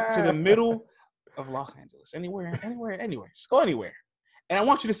go to the middle of Los Angeles, anywhere. Just go anywhere, and I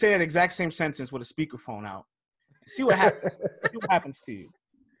want you to say that exact same sentence with a speakerphone out. See what happens. See what happens to you.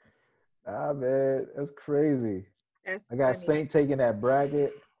 Ah, man, that's crazy. That's I got funny. Saint taking that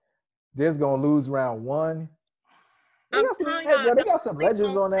bracket. They're gonna lose round 1. They got some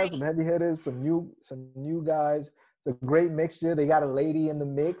legends on there, some heavy hitters, some new guys. It's a great mixture. They got a lady in the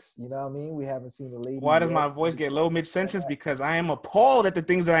mix. You know what I mean? We haven't seen a lady. Why does my voice get low mid-sentence? Because I am appalled at the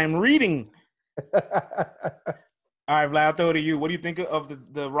things that I am reading. All right, Vlad, I'll throw it to you. What do you think of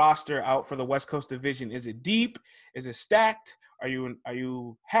the roster out for the West Coast division? Is it deep? Is it stacked? Are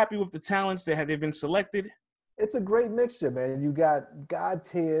you happy with the talents that they've been selected? It's a great mixture, man. You got God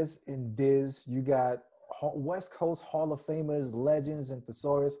tiers in Diz. You got West Coast Hall of Famers, legends, and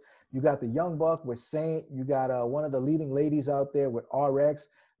Thesaurus. You got the Young Buck with Saint. You got one of the leading ladies out there with RX.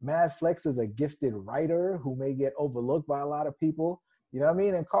 Madflex is a gifted writer who may get overlooked by a lot of people. You know what I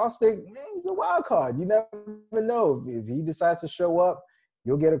mean? And Caustic, he's a wild card. You never know. If he decides to show up,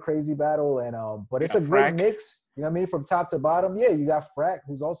 you'll get a crazy battle. And but it's a great mix. You know what I mean? From top to bottom. Yeah, you got Frack,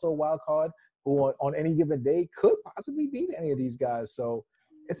 who's also a wild card, who on any given day could possibly beat any of these guys. So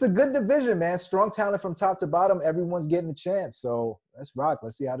it's a good division, man. Strong talent from top to bottom. Everyone's getting a chance. So let's rock.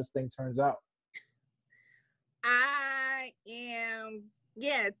 Let's see how this thing turns out.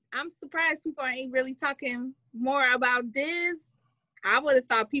 I'm surprised people ain't really talking more about Diz. I would have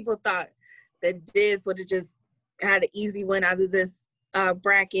thought people thought that Diz would have just had an easy win out of this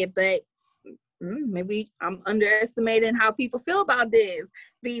bracket, but maybe I'm underestimating how people feel about this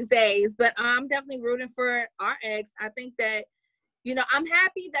these days, but I'm definitely rooting for RX. I think that, I'm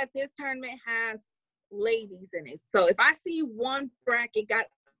happy that this tournament has ladies in it. So if I see one bracket got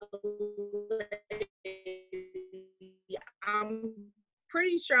a lady, I'm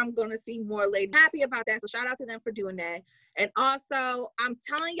pretty sure I'm going to see more ladies. Happy about that. So shout out to them for doing that. And also, I'm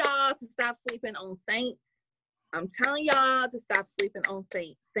telling y'all to stop sleeping on Saints. I'm telling y'all to stop sleeping on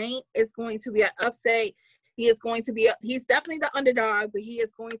Saint. Saint is going to be an upset. He's definitely the underdog, but he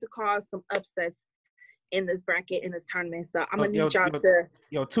is going to cause some upsets in this bracket, in this tournament. So I'm going to need y'all to...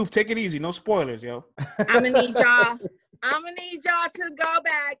 Yo, Tooth, take it easy. No spoilers, yo. I'm going to need y'all to go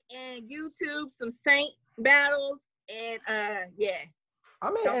back and YouTube some Saint battles. And, yeah.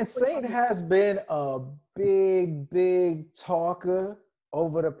 I mean, and Saint has been a big talker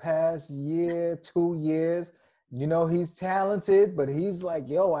over the past year, 2 years. He's talented, but he's like,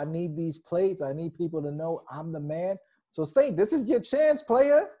 yo, I need these plates. I need people to know I'm the man. So, Saint, this is your chance,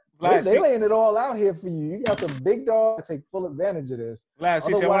 player. They laying it all out here for you. You got some big dogs to take full advantage of this.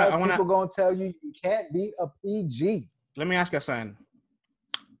 Otherwise, people going to tell you can't beat a PG. Let me ask you something.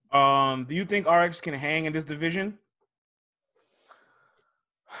 Do you think RX can hang in this division?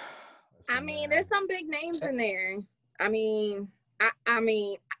 I mean, there's some big names in there. I mean,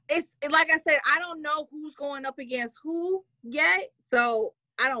 it's like I said, I don't know who's going up against who yet, so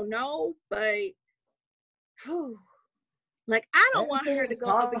I don't know. But, I don't want her to go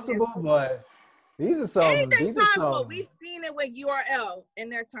up against. But these are some. Anything's possible. We've seen it with URL in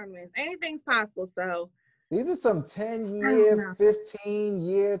their tournaments. Anything's possible. So these are some 10-year,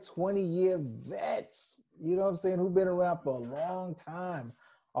 15-year, 20-year vets. You know what I'm saying? Who've been around for a long time.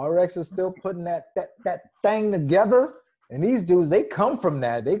 RX is still putting that thing together. And these dudes, they come from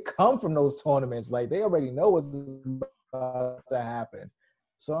that. They come from those tournaments. Like, they already know what's about to happen.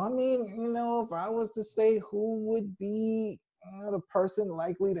 So, I mean, if I was to say who would be the person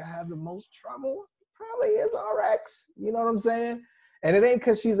likely to have the most trouble, probably is RX. You know what I'm saying? And it ain't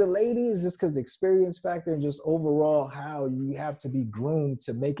because she's a lady. It's just because the experience factor and just overall how you have to be groomed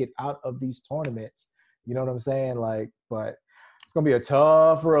to make it out of these tournaments. You know what I'm saying? But it's going to be a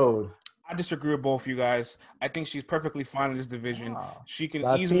tough road. I disagree with both of you guys. I think she's perfectly fine in this division. She can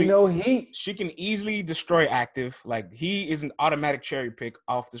She can easily destroy Active. Like, he is an automatic cherry pick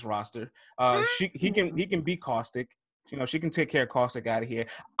off this roster. He can beat Caustic. She can take care of Caustic out of here.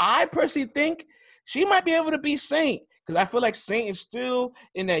 I personally think she might be able to beat Saint, because I feel like Saint is still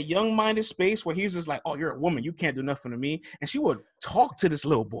in that young-minded space where he's just like, oh, you're a woman, you can't do nothing to me, and she would talk to this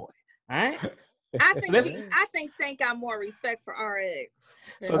little boy. All right. I think Saint got more respect for RX.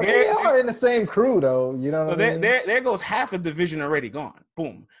 So they are in the same crew, though. You know. So there goes half the division already gone.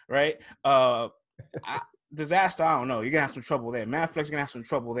 Boom. Right. Disaster. I don't know. You're gonna have some trouble there. Madflex gonna have some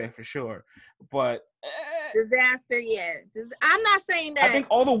trouble there for sure. But Disaster, yeah. I'm not saying that. I think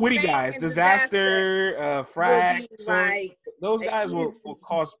all the witty guys, Disaster, Frag, those guys will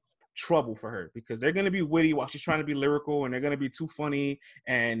cause trouble for her, because they're going to be witty while she's trying to be lyrical, and they're going to be too funny,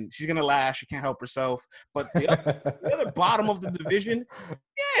 and she's going to laugh. She can't help herself. But the other bottom of the division,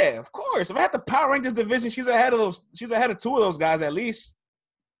 yeah, of course. If I had to power rank this division, she's ahead of two of those guys at least.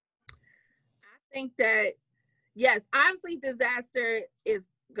 I think that, yes, obviously Disaster is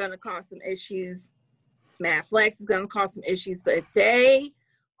going to cause some issues. Madflex is going to cause some issues, but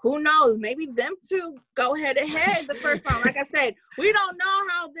who knows? Maybe them two go head to head the first round. Like I said, we don't know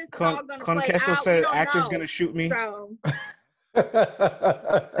how this is all going to play out. Said Active's going to shoot me. So.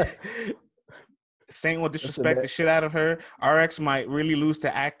 Saint will disrespect the shit out of her. RX might really lose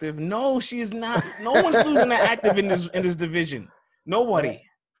to Active. No, she is not. No one's losing to Active in this division. Nobody.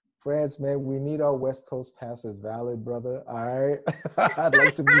 France, man, we need our West Coast passes valid, brother. All right. I'd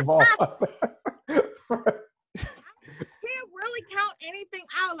like to move on. Can't really count anything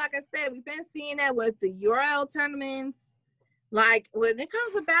out. Like I said, we've been seeing that with the URL tournaments. Like, when it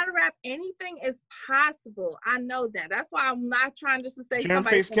comes to battle rap, anything is possible. I know that. That's why I'm not trying just to say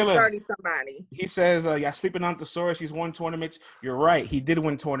somebody's 30 somebody. He says, yeah, sleeping on Thesaurus, he's won tournaments. You're right. He did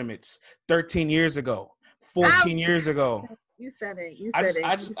win tournaments 13 years ago, 14 years ago. You said it.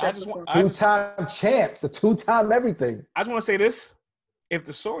 Two-time champ, the two-time everything. I just want to say this. If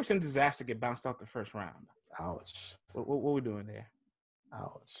Thesaurus and Disaster get bounced out the first round, ouch. What we doing there?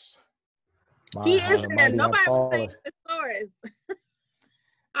 Ouch. He isn't there. Nobody was saying Thesaurus.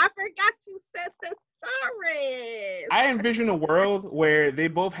 I forgot you said Madness. I envision a world where they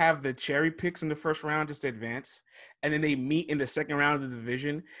both have the cherry picks in the first round just to advance, and then they meet in the second round of the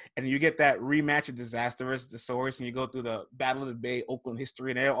division, and you get that rematch of Disaster versus the Source, and you go through the Battle of the Bay, Oakland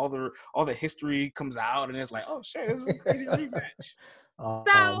history, and all the history comes out, and it's like, oh shit, this is a crazy rematch. Oh,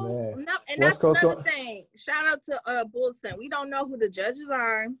 So, man. no, and West that's Coast another thing. Shout out to Bullson. We don't know who the judges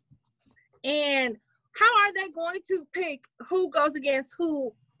are, and how are they going to pick who goes against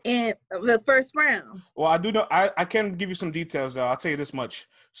who in the first round? Well, I do know. I can give you some details. I'll tell you this much.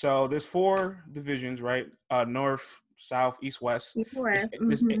 So there's 4 divisions, right? North, South, East, West.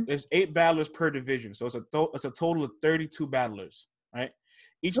 There's 8 battlers per division. So it's a total of 32 battlers, right?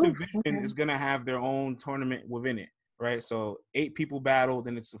 Each division is gonna have their own tournament within it, right? So 8 people battle.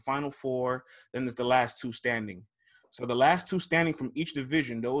 Then it's the final 4. Then there's the last 2 standing. So the last 2 standing from each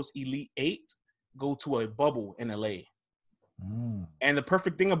division, those elite 8 go to a bubble in LA. And the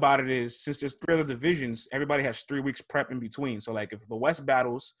perfect thing about it is, since there's 3 other divisions, everybody has 3 weeks prep in between. So like if the West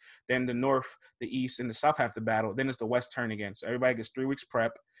battles, then the North, the East, and the South have to battle, then it's the West turn again. So everybody gets 3 weeks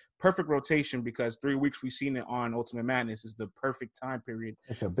prep. Perfect rotation, because 3 weeks we've seen it on Ultimate Madness is the perfect time period.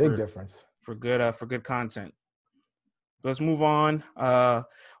 It's a big difference. For good content. Let's move on.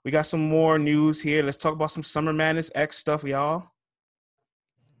 We got some more news here. Let's talk about some Summer Madness X stuff, y'all.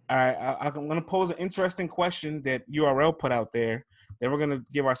 All right, I'm going to pose an interesting question that URL put out there. Then we're going to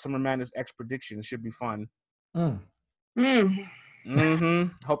give our Summer Madness X prediction. It should be fun. Hope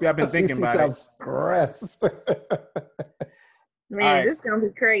y'all been thinking about it. Stressed. Man, this is going to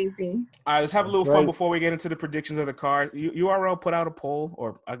be crazy. All right, let's have a little fun before we get into the predictions of the card. URL put out a poll,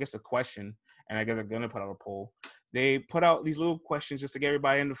 or I guess a question, and I guess they're going to put out a poll. They put out these little questions just to get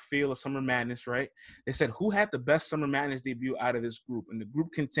everybody in the feel of Summer Madness, right? They said, who had the best Summer Madness debut out of this group? And the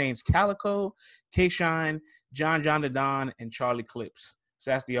group contains Calico, K-Shine, John the Don, and Charlie Clips.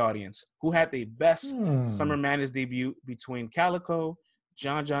 So that's the audience. Who had the best Summer Madness debut between Calico,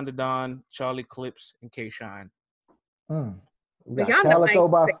 John the Don, Charlie Clips, and K-Shine? We got Calico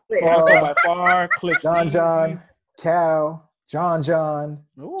by far, Clips. John, Cal. John.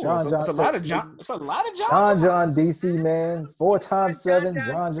 Ooh, it's a lot of John. It's a lot of John. John, DC man,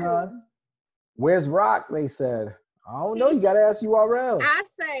 4x7. John. Where's Rock? They said. I don't know. You got to ask URL. I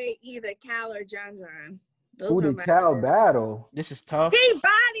say either Cal or John. Who did Cal battle? This is tough. He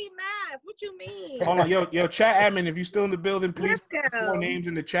body math. What you mean? Hold on, yo, chat admin. If you're still in the building, please put 4 names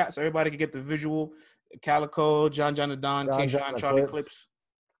in the chat so everybody can get the visual. Calico, John the Don, K-Shine, Charlie Clips.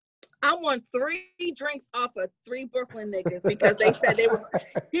 I want 3 drinks off of 3 Brooklyn niggas because they said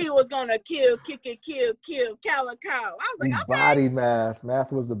he was gonna kill Calico. I was like, okay. Body math.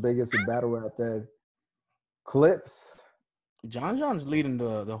 Math was the biggest in battle rap then. Clips. John's leading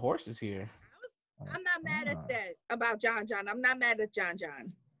the horses here. I'm not mad at that about John. I'm not mad at John.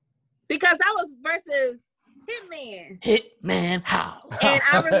 Because I was versus Hitman House. And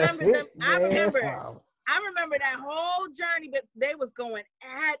I remember them. I remember that whole journey, but they was going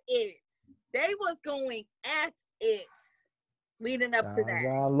at it. Leading up to that.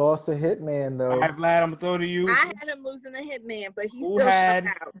 John lost to Hitman, though. All right, Vlad, I'm going to throw to you. I had him losing to Hitman, but he still shut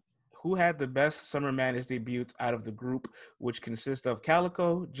out. Who had the best Summer Madness debuts out of the group, which consists of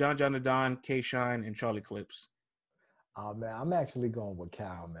Calico, John the Don, K-Shine, and Charlie Clips? Oh, man, I'm actually going with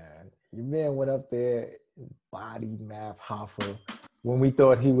Cal, man. Your man went up there, bodied Math Hoffa, when we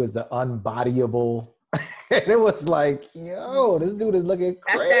thought he was the unbodyable. And it was like, yo, this dude is looking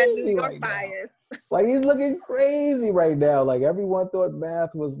crazy. That's that New York bias. Like, he's looking crazy right now. Like, everyone thought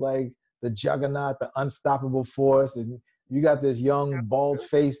Math was like the juggernaut, the unstoppable force. And you got this young,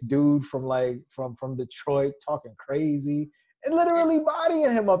 bald-faced dude from Detroit talking crazy and literally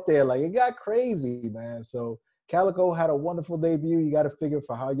bodying him up there. Like, it got crazy, man. So Calico had a wonderful debut. You got to figure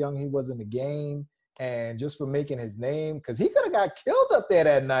for how young he was in the game and just for making his name, because he could have got killed up there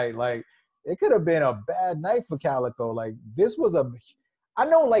that night. Like, it could have been a bad night for Calico. Like, this was I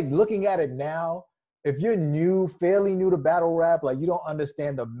know, like, looking at it now, if you're fairly new to battle rap, like, you don't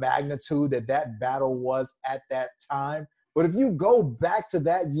understand the magnitude that battle was at that time. But if you go back to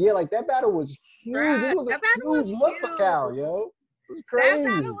that year, like, that battle was huge. This was a huge look for Cal, yo. It was crazy.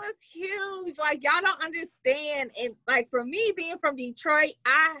 That battle was huge. Like, y'all don't understand. And, like, for me being from Detroit,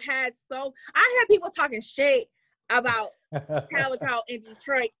 I had people talking shit about Calico in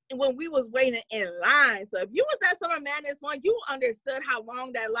Detroit when we was waiting in line. So if you was at Summer Madness 1, you understood how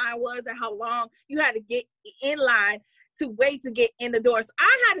long that line was and how long you had to get in line to wait to get in the door. So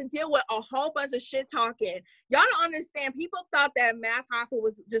I had to deal with a whole bunch of shit talking. Y'all don't understand. People thought that Math Hoffa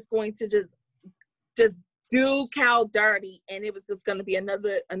was just going to just do Cal dirty, and it was just going to be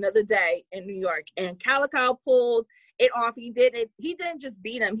another day in New York. And Calico pulled it off. He didn't just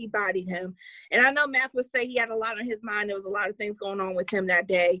beat him, he bodied him. And I know Math would say he had a lot on his mind. There was a lot of things going on with him that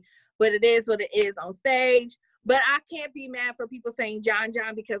day, but it is what it is on stage. But I can't be mad for people saying John,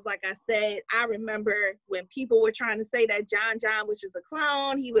 because like I said, I remember when people were trying to say that John was just a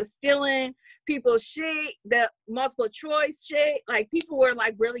clone. He was stealing people's shit, the multiple choice shit. Like people were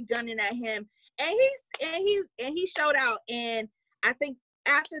like really gunning at him. And he showed out. And I think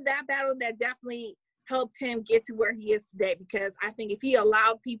after that battle, that definitely helped him get to where he is today. Because I think if he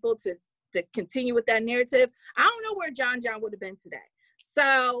allowed people to continue with that narrative, I don't know where John would have been today.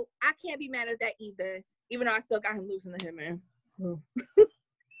 So I can't be mad at that either. Even though I still got him losing to him, man.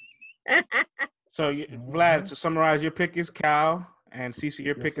 So, Vlad, to summarize, your pick is Cal, and Cece,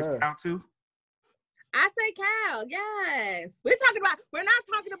 your pick is Cal too? I say Cal, yes. We're not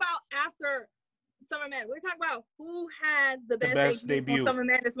talking about after Summer Madness. We're talking about who had the best debut on Summer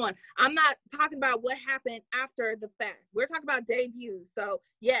Madness 1. I'm not talking about what happened after the fact. We're talking about debuts. So,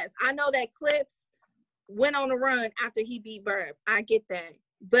 yes, I know that Clips went on a run after he beat Verb. I get that.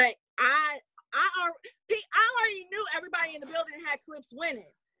 But I already knew everybody in the building had Clips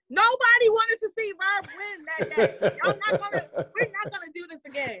winning. Nobody wanted to see Verb win that day. We're not gonna do this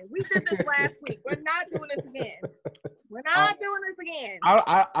again. We did this last week. We're not doing this again. We're not doing this again.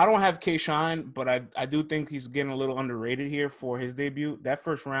 I don't have K-Shine, but I do think he's getting a little underrated here for his debut. That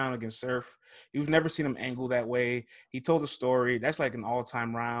first round against Surf, you've never seen him angle that way. He told a story. That's like an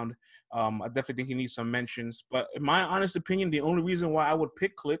all-time round. I definitely think he needs some mentions. But in my honest opinion, the only reason why I would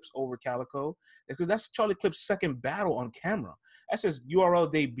pick Clips over Calico is because that's Charlie Clips' second battle on camera. That's his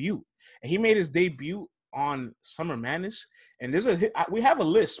URL debut. And he made his debut on Summer Madness. And we have a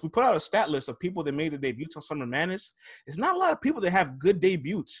list. We put out a stat list of people that made the debuts on Summer Madness. There's not a lot of people that have good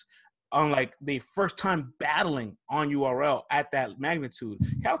debuts on like the first time battling on URL at that magnitude.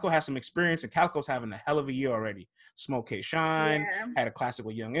 Calico has some experience, and Calico's having a hell of a year already. Smoke K-Shine, had a classic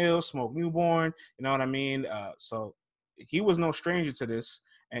with Young Ill, Smoke Newborn, you know what I mean? So he was no stranger to this.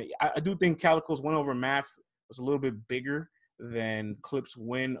 And I do think Calico's win over Math was a little bit bigger than Clips'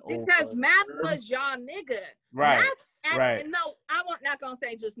 win because over Math was y'all nigga. Right. Right. No, I'm not gonna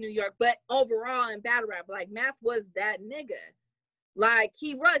say just New York, but overall in battle rap, like Math was that nigga. Like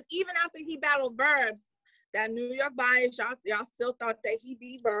he was, even after he battled Verbs, that New York bias, y'all still thought that he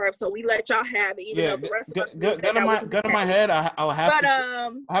beat Verbs, so we let y'all have it. Even though the rest of us gun in my head, I'll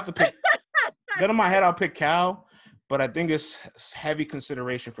have to pick. Gun in my head, I'll pick Cal, but I think it's heavy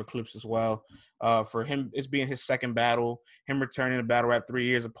consideration for Clips as well. For him, it's being his second battle, him returning to battle rap 3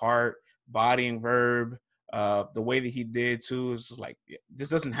 years apart, bodying Verb, the way that he did too is just like this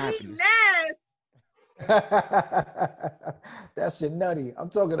doesn't happen. That's your nutty. I'm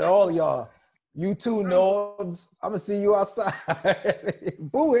talking to all of y'all. You two Nords. I'm gonna see you outside.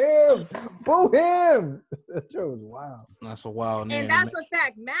 Boo him! Boo him! That show was wild. That's a wild name. And that's a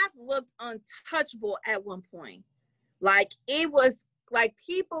fact. Math looked untouchable at one point. Like it was like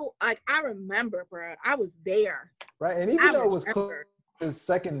people. Like I remember, bro. I was there. Right, and even though it was his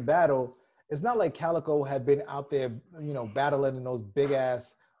second battle, it's not like Calico had been out there, battling in those big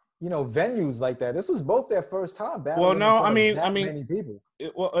ass. Venues like that. This was both their first time battling. Well, no, I mean, many people.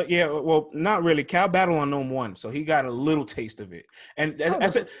 Not really. Cal battled on Gnome 1, so he got a little taste of it, and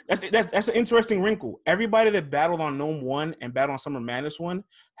that's an interesting wrinkle. Everybody that battled on Gnome 1 and battled on Summer Madness 1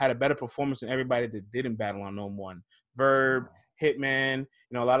 had a better performance than everybody that didn't battle on Gnome 1. Verb, Hitman,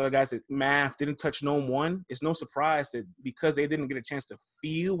 a lot of the guys that Math didn't touch Gnome 1. It's no surprise that because they didn't get a chance to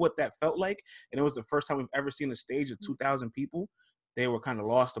feel what that felt like, and it was the first time we've ever seen a stage of 2,000 people. They were kind of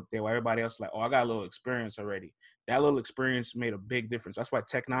lost up there while everybody else was like, oh, I got a little experience already. That little experience made a big difference. That's why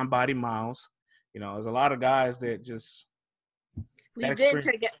Tech Nine body Miles. There's a lot of guys that just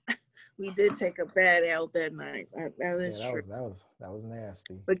we did take a bad L that night. That is true. That was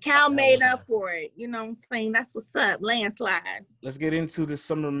nasty. But Cal made up for it. You know what I'm saying? That's what's up. Landslide. Let's get into the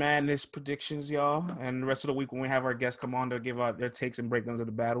Summer Madness predictions, y'all. And the rest of the week when we have our guests come on, they'll give out their takes and breakdowns of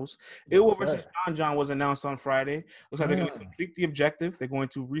the battles. Ill versus John was announced on Friday. Looks like they're going to complete the objective. They're going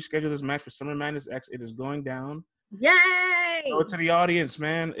to reschedule this match for Summer Madness X. It is going down. Yay! Go to the audience,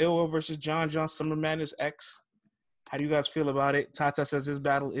 man. Ill versus John Summer Madness X. How do you guys feel about it? Tata says this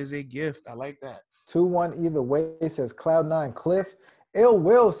battle is a gift. I like that. 2-1 either way, says Cloud9 Cliff. Ill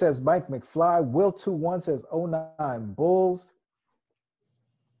Will says Mike McFly. Will 2-1 says 09 Bulls.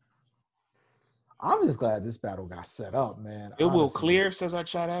 I'm just glad this battle got set up, man. It will clear, says our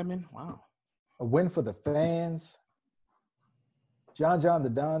chat admin. Wow. A win for the fans. John the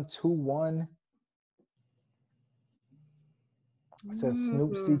Don 2-1. Says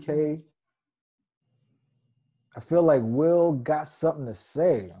Snoop CK. I feel like Will got something to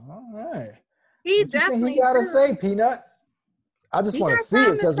say. All right. He What you think definitely he gotta do. say, Peanut? I just He want to got see it.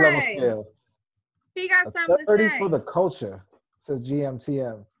 something to Says level say. scale. He got A something to 30 say. for the culture, says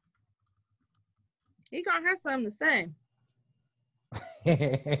GMTM. He gonna have something to say.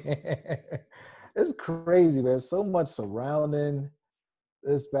 It's crazy, man. So much surrounding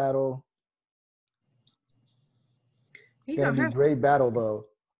this battle. He Gonna gonna be a have. great battle, though.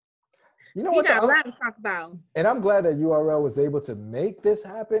 You know He what? got a lot to talk about. And I'm glad that URL was able to make this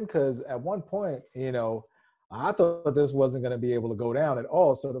happen, because at one point, you know, I thought this wasn't going to be able to go down at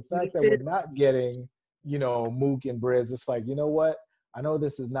all. So the Me fact that too. we're not getting, you know, Mook and Briz, it's like, you know what? I know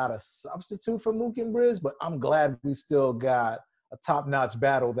this is not a substitute for Mook and Briz, but I'm glad we still got a top-notch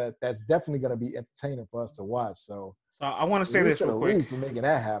battle that's definitely going to be entertaining for us to watch. So I want to say this real quick for making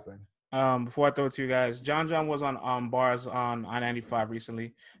that happen. Before I throw it to you guys. John was on Bars on I-95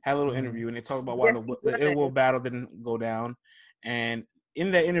 recently. Had a little interview, and they talked about why the Ill Will battle didn't go down. And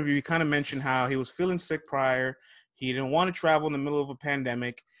in that interview, he kind of mentioned how he was feeling sick prior. He didn't want to travel in the middle of a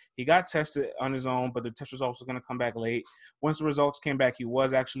pandemic. He got tested on his own, but the test results were going to come back late. Once the results came back, he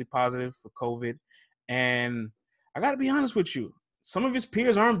was actually positive for COVID. And I got to be honest with you, some of his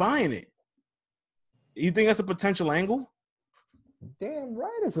peers aren't buying it. You think that's a potential angle? Damn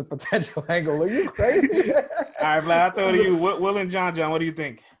right, it's a potential angle. Are you crazy? All right, Vlad, I'll throw to you. Will and John, what do you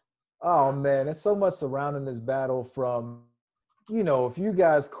think? Oh man, there's so much surrounding this battle. From, you know, if you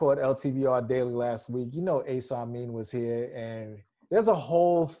guys caught LTVR Daily last week, you know Ace Amin was here, and there's a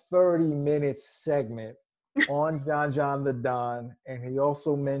whole 30-minute segment on John the Don, and he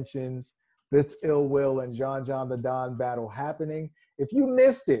also mentions this Ill Will and John the Don battle happening. If you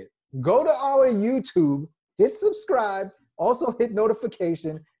missed it, go to our YouTube, hit subscribe, also hit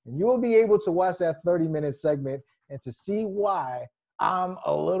notification, and you will be able to watch that 30-minute segment and to see why I'm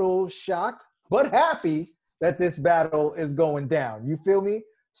a little shocked, but happy that this battle is going down. You feel me?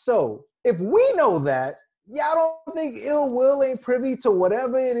 So if we know that, y'all don't think Ill Will ain't privy to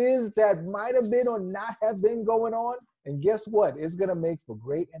whatever it is that might have been or not have been going on? And guess what? It's going to make for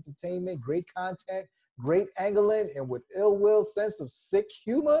great entertainment, great content, great angling, and with Ill Will's sense of sick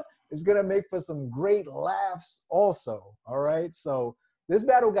humor, it's going to make for some great laughs also, all right? So this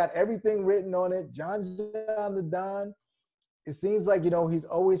battle got everything written on it. John the Don, it seems like, you know, he's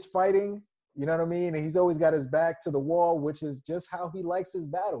always fighting, you know what I mean? And he's always got his back to the wall, which is just how he likes his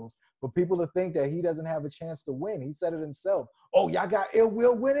battles. For people to think that he doesn't have a chance to win, he said it himself. Oh, y'all got Ill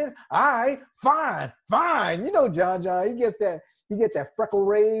Will winning? All right, fine. You know, John, he gets that freckle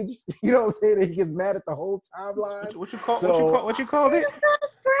rage. You know what I'm saying? He gets mad at the whole timeline. What you called it?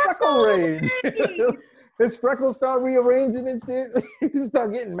 Freckle rage. His freckles start rearranging and shit. He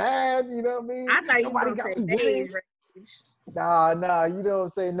start getting mad. You know what I mean? I thought Nobody got you winning. Nah, you know what I'm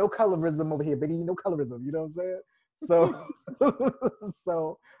saying? No colorism over here, Biggie. No colorism, you know what I'm saying?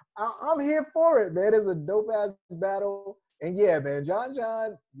 So I'm here for it, man. It's a dope-ass battle. And yeah, man, John,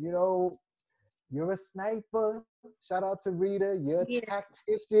 you know, you're a sniper. Shout out to Rita. You're a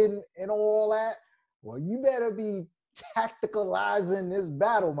tactician and all that. Well, you better be tacticalizing this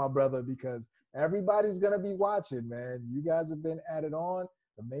battle, my brother, because everybody's going to be watching, man. You guys have been at it on.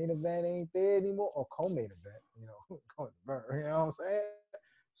 The main event ain't there anymore, or co-main event, you know, you know what I'm saying?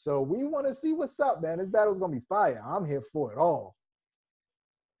 So we want to see what's up, man. This battle's going to be fire. I'm here for it all.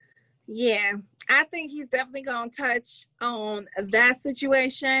 Yeah, I think he's definitely going to touch on that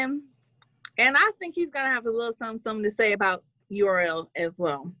situation. And I think he's going to have a little something to say about URL as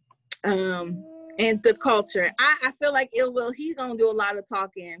well. And the culture. I feel like Ill Will, he's going to do a lot of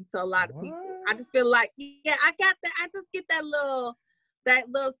talking to a lot of people. I just feel like, yeah, I got that. I just get that little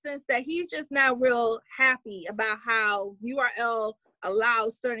sense that he's just not real happy about how URL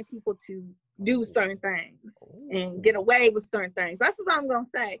allows certain people to do certain things and get away with certain things. That's what I'm gonna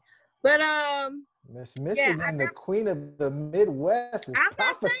say. But Miss Michigan, the queen of the Midwest, is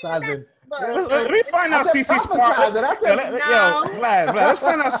prophesizing. Let me find out CC Spar. Vlad, let's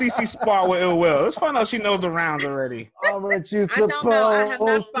find out CC Spar with Ill Will. Let's find out she knows the rounds already. Aren't you supposed I have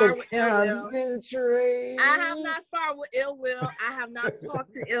not sparred with Ill Will. Concentrate? I have not sparred with Ill Will. I have not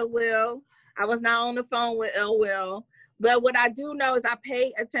talked to Ill Will. I was not on the phone with Ill Will. But what I do know is I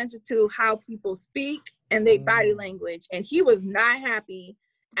pay attention to how people speak and their body language. And he was not happy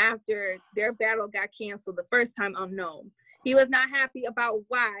after their battle got canceled the first time unknown. He was not happy about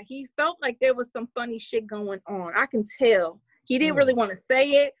why. He felt like there was some funny shit going on. I can tell. He didn't really want to say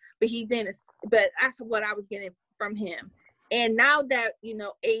it, but he didn't. But that's what I was getting from him. And now that, you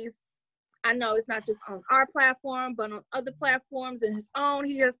know, Ace, I know it's not just on our platform, but on other platforms and his own,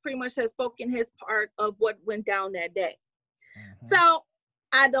 he just pretty much has spoken his part of what went down that day. So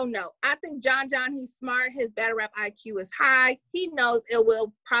I don't know. I think John, he's smart. His battle rap IQ is high. He knows Ill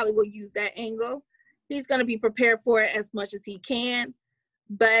Will probably will use that angle. He's going to be prepared for it as much as he can.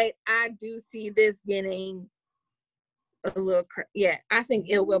 But I do see this getting a little I think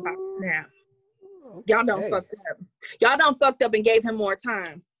Ill Will about to snap. Y'all don't fucked up. Y'all don't fucked up and gave him more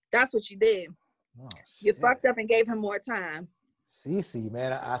time. That's what you did. Oh, you fucked up and gave him more time. Cece,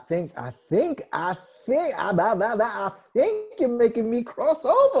 man, I think you're making me cross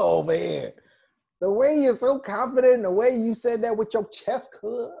over here. The way you're so confident, the way you said that with your chest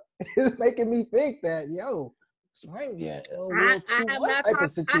cut, is making me think that, yo, this might be an Ill Will 2-1 type of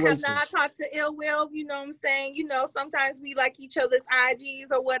situation. I have not talked to Ill Will, you know what I'm saying? You know, sometimes we like each other's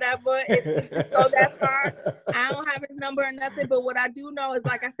IGs or whatever. If we go that far, I don't have his number or nothing, but what I do know is,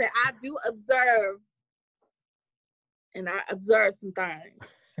 like I said, I do observe, and I observe some things.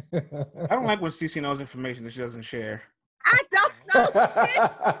 I don't like when Cece knows information that she doesn't share. I don't know.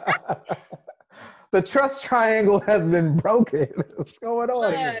 The trust triangle has been broken. What's going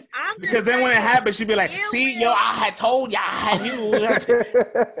on here? Because then when it happens, she'd be like, see, yo, I had told y'all, I knew.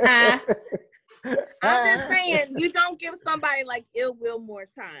 I'm just saying, you don't give somebody like Ill Will more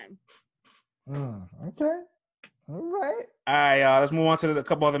time. Okay. All right. All right, y'all. Let's move on to a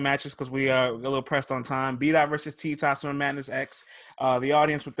couple other matches because we are a little pressed on time. B-Dot versus T-Top Summer Madness X. The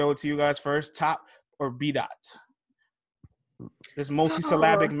audience will throw it to you guys first. Top or B-Dot? This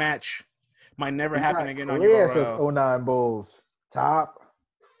multi-syllabic match might never happen again on your says 09 Bulls. Top.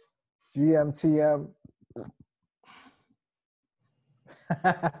 GMTM.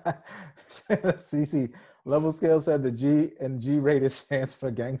 CC. Level Scale said the G and G rated stands for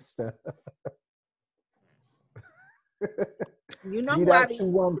gangster. You know why?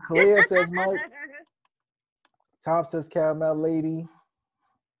 2-1 clear, says Mike. Top says Caramel Lady.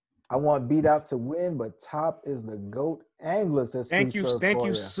 I want B-Dot to win, but Top is the GOAT angler, says Thank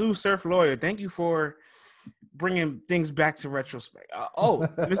you, Sue Surf Lawyer. Thank you for bringing things back to retrospect.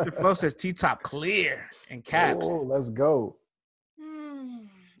 Mr. Flo says T-Top clear in caps. Oh, let's go.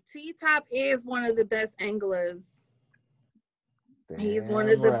 T-Top is one of the best anglers. He's one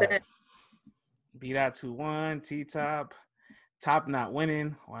of the best. B-Dot 2-1, T-Top. Top not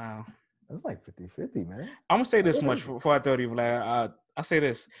winning. Wow. That's like 50-50, man. I'm going to say this much before I throw to you, Vlad. I'll say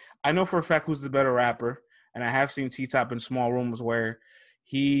this. I know for a fact who's the better rapper, and I have seen T-Top in small rooms where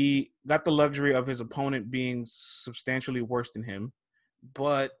he got the luxury of his opponent being substantially worse than him.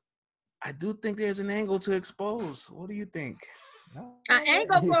 But I do think there's an angle to expose. What do you think? An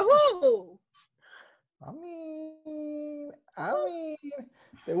angle for who? I mean,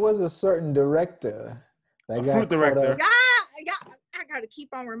 there was a certain director. A fruit director. Y'all, I got to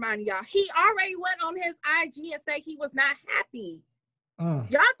keep on reminding y'all. He already went on his IG and said he was not happy.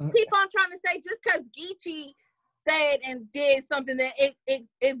 Y'all keep on trying to say just because Geechee said and did something that it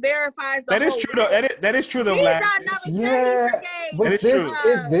verifies the that is true though. That is true though, Black. Yeah, but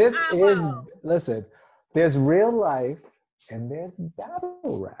this is listen. There's real life and there's battle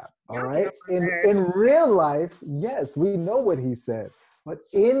rap. All right. In real life, yes, we know what he said, but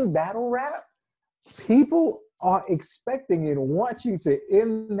in battle rap, people are expecting and want you to,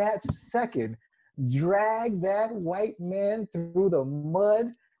 in that second, drag that white man through the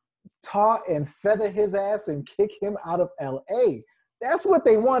mud, tar and feather his ass, and kick him out of LA. That's what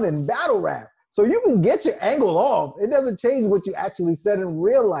they want in battle rap. So you can get your angle off. It doesn't change what you actually said in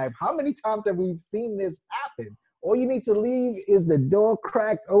real life. How many times have we seen this happen? All you need to leave is the door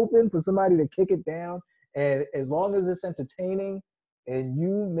cracked open for somebody to kick it down. And as long as it's entertaining and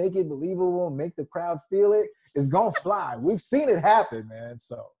you make it believable, make the crowd feel it, it's going to fly. We've seen it happen, man.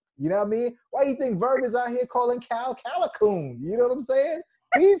 So, you know what I mean? Why do you think Verb is out here calling Cal Calicoon? You know what I'm saying?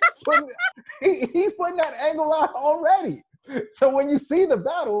 He's putting that angle out already. So when you see the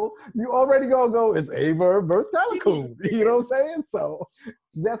battle, you already gonna go, it's Averb versus Calicoon. You know what I'm saying? So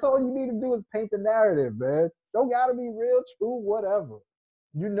that's all you need to do is paint the narrative, man. Don't gotta be real, true, whatever.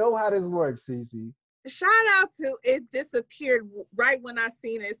 You know how this works, Cece. Shout out to it disappeared right when I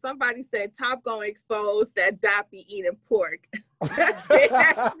seen it. Somebody said Top gonna expose that Dot be eating pork.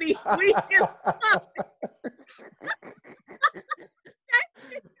 That's me weak as fuck.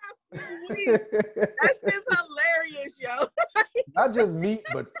 That's just hilarious, yo. Not just meat,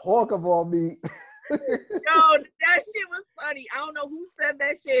 but pork of all meat. Yo, that shit was funny. I don't know who said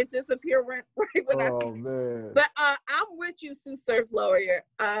that shit. It disappeared right when I seen it. But I'm with you, Sue Surf's Lawyer.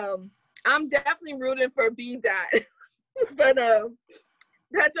 I'm definitely rooting for B-Dot. But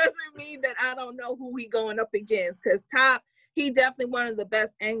that doesn't mean that I don't know who he going up against. Because Top, he definitely one of the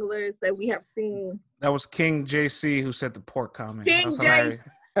best anglers that we have seen. That was King JC who said the pork comment. King JC.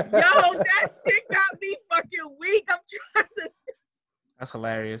 Yo, that shit got me fucking weak. I'm trying to. That's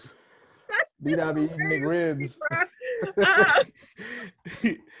hilarious. B Dot be eating McRibs.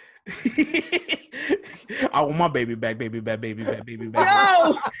 I want my baby back, baby back, baby back, baby back.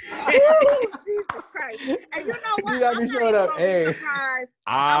 Yo, woo, Jesus Christ! And you know what? B Dot be showing up. Hey,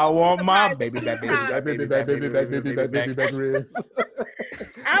 I want my surprised baby back, baby T-Top- back, baby back, baby back, baby back, baby back ribs.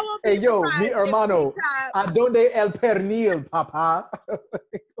 I won't be Hey, yo, surprised mi if hermano, T-Top- adonde el pernil, papa?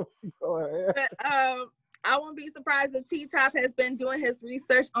 Go ahead. I won't be surprised if T-Top has been doing his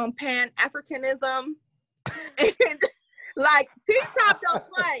research on Pan-Africanism. And like T-Top don't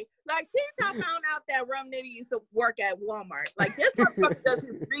play. Like T-Top found out that Rum Nitty used to work at Walmart. Like this motherfucker does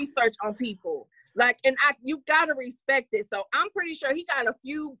his research on people. Like, and you gotta respect it. So I'm pretty sure he got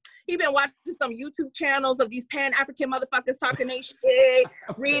he been watching some YouTube channels of these Pan-African motherfuckers talking their shit,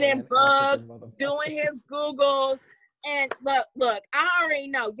 reading books, doing his Googles. And look, I already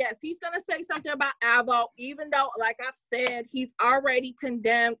know, yes, he's going to say something about Avo, even though, like I've said, he's already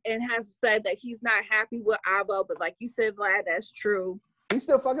condemned and has said that he's not happy with Avo. But like you said, Vlad, that's true. He's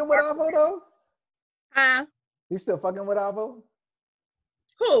still fucking with Avo, though? Huh? He's still fucking with Avo?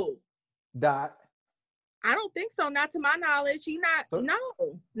 Who? Dot. I don't think so. Not to my knowledge. Not to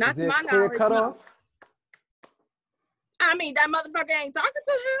my clear knowledge. cutoff? I mean, that motherfucker ain't talking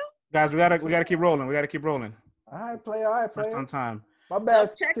to him. Guys, we gotta keep rolling. We gotta keep rolling. All right, player. First on time. My bad.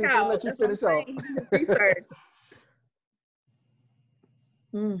 Check Cecil, out. let you That's finish what I'm off. saying. He did his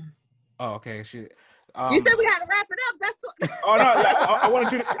research. Oh, okay. Shit. You said we had to wrap it up. That's what. Oh no,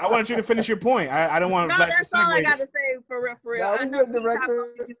 I wanted you to finish your point. I don't want. No, that's all I gotta say for real. Nah, I we know good, director.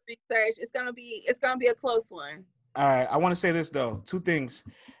 research. It's gonna be a close one. All right, I want to say this though. Two things.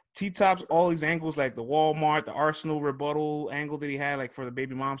 T-Top's all these angles, like the Walmart, the Arsenal rebuttal angle that he had, like for the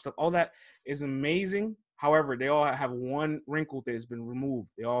baby mom stuff, all that is amazing. However, they all have one wrinkle that has been removed.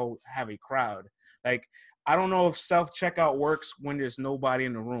 They all have a crowd. Like, I don't know if self-checkout works when there's nobody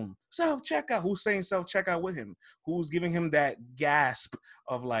in the room. Self-checkout. Who's saying self-checkout with him? Who's giving him that gasp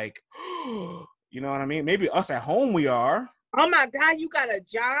of like, you know what I mean? Maybe us at home we are. Oh my God, you got a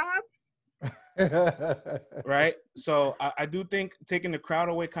job? Right? So I do think taking the crowd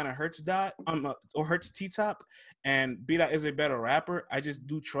away kind of hurts Dot, or hurts T-Top, and B-Dot is a better rapper. I just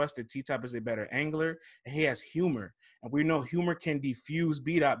do trust that T-Top is a better angler, and he has humor. And we know humor can diffuse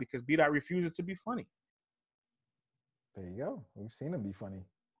B-Dot because B-Dot refuses to be funny. There you go. We've seen him be funny.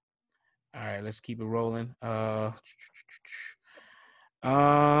 All right, let's keep it rolling.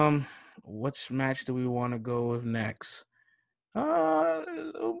 Which match do we want to go with next?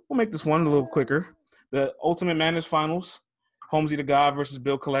 We'll make this one a little quicker. The Ultimate Madness Finals, Holmesy the God versus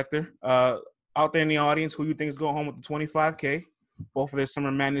Bill Collector. Out there in the audience, who you think is going home with the $25K? Both of their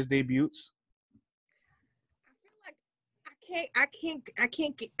Summer Madness debuts. I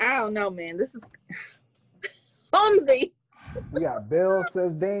can't get. I don't know, man. This is Holmesy. We got Bill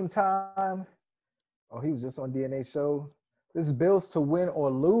says Dame time. Oh, he was just on DNA show. This is Bill's to win or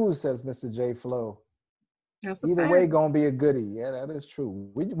lose, says Mr. J Flow. Either way, gonna be a goodie. Yeah, that is true.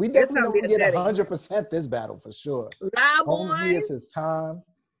 We definitely don't get 100% this battle for sure. Holmesy is his time.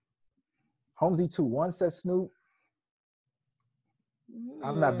 Holmesy 2-1, says Snoop.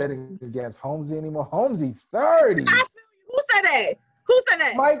 I'm not betting against Holmesy anymore. Holmesy 30. Who said that? Who said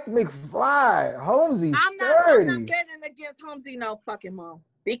that? Mike McFly. Holmesy 30. I'm not betting against Holmesy no fucking more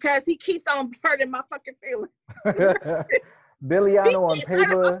because he keeps on hurting my fucking feelings. Billiano on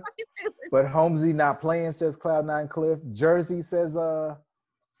paper, but Holmesy not playing, says Cloud9 Cliff. Jersey says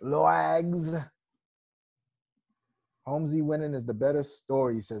Loags. Holmesy winning is the better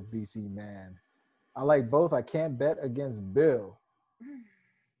story, says DC Man. I like both. I can't bet against Bill.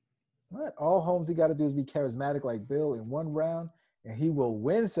 What? All Holmesy got to do is be charismatic like Bill in one round, and he will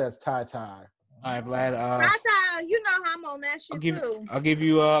win, says Ty Ty. All right, Vlad. Ty, you know how I'm on that shit too. I'll give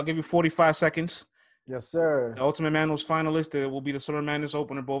you 45 seconds. Yes, sir. The Ultimate Madness finalist will be the Summer Madness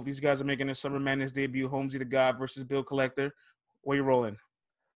opener. Both these guys are making their Summer Madness debut. Holmesy the God versus Bill Collector. Where you rolling?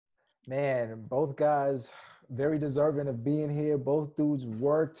 Man, both guys very deserving of being here. Both dudes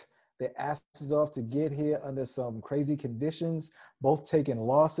worked their asses off to get here under some crazy conditions. Both taking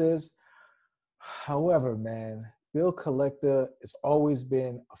losses. However, man, Bill Collector has always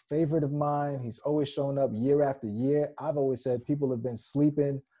been a favorite of mine. He's always shown up year after year. I've always said people have been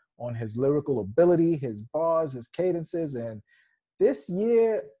sleeping on his lyrical ability, his bars, his cadences. And this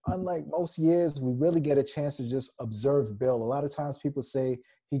year, unlike most years, we really get a chance to just observe Bill. A lot of times people say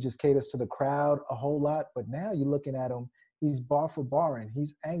he just caters to the crowd a whole lot, but now you're looking at him, he's bar for barring,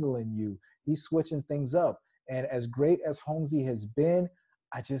 he's angling you, he's switching things up. And as great as Holmesy has been,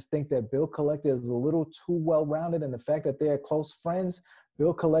 I just think that Bill Collector is a little too well-rounded, and the fact that they're close friends,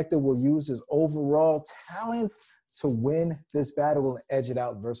 Bill Collector will use his overall talents to win this battle and edge it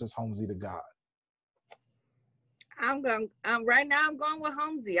out versus Holmesy the God? Right now I'm going with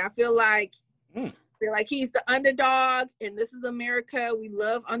Holmesy. I feel like he's the underdog, and this is America. We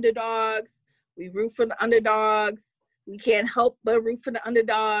love underdogs. We root for the underdogs. We can't help but root for the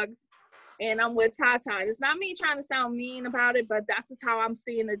underdogs. And I'm with Tata. It's not me trying to sound mean about it, but that's just how I'm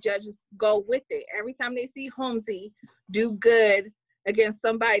seeing the judges go with it. Every time they see Holmesy do good against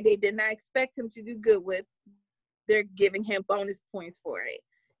somebody they did not expect him to do good with, they're giving him bonus points for it.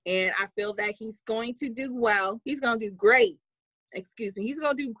 And I feel that he's going to do well. He's going to do great. He's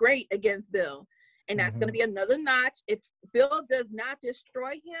going to do great against Bill. And that's going to be another notch. If Bill does not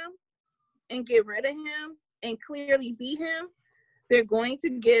destroy him and get rid of him and clearly beat him, they're going to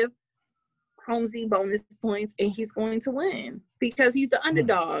give Holmesy bonus points, and he's going to win because he's the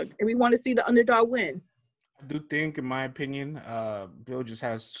underdog, and we want to see the underdog win. I do think, in my opinion, Bill just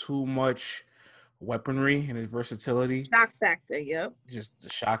has too much weaponry and his versatility. Shock factor, yep. Just the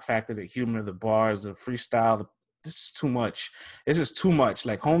shock factor, the humor, the bars, the freestyle. This is too much. This is too much.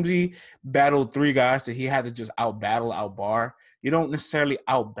 Like, Holmesy battled 3 guys that he had to just out-bar. You don't necessarily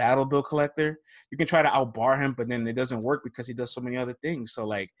out-battle Bill Collector. You can try to out-bar him, but then it doesn't work because he does so many other things. So,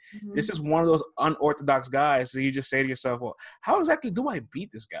 like, this is one of those unorthodox guys. So you just say to yourself, well, how exactly do I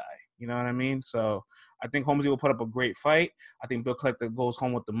beat this guy? You know what I mean? So I think Holmesy will put up a great fight. I think Bill Collector goes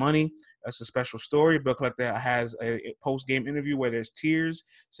home with the money. That's a special story. Bill Collector has a post-game interview where there's tears,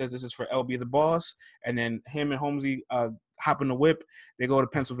 says this is for LB the boss. And then him and Holmesy hop in the whip. They go to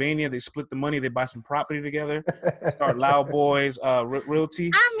Pennsylvania. They split the money. They buy some property together. Start Loud Boys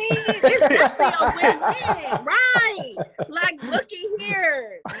Realty. I mean, it's definitely a win-win, right? Like, looky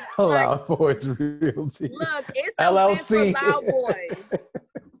here. Loud Boys Realty. Look, it's a LLC. win for Loud Boys.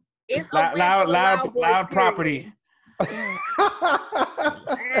 It's a win for Loud property.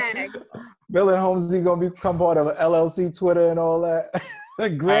 Bill and Holmesy gonna become part of LLC, Twitter, and all that.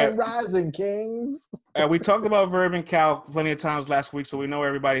 Grand Rising Kings. We talked about Verb and Cal plenty of times last week, so we know where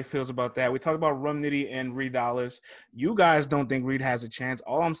everybody feels about that. We talked about Rum Nitty and Reed Dollars. You guys don't think Reed has a chance.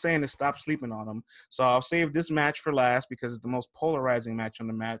 All I'm saying is stop sleeping on him. So I'll save this match for last because it's the most polarizing match on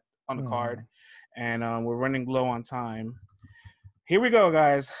the card, and we're running low on time. Here we go,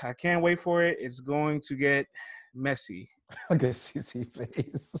 guys. I can't wait for it. It's going to get messy. Look at CC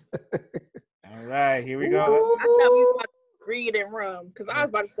face. All right, here we go. I thought we were about to Reed and Rum, because I was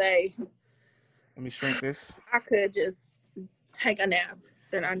about to say, let me shrink this. I could just take a nap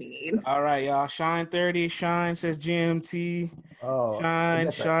that I need. All right, y'all. Shine 30. Shine says GMT. Oh,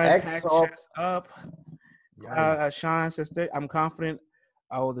 Shine pack chest up. Shine says, I'm confident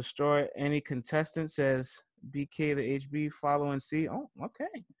I will destroy any contestant, says BK the HB, follow and see. Oh,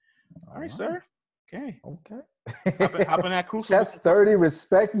 okay. All right, sir. Okay. Hop in that crucible. Chest 30,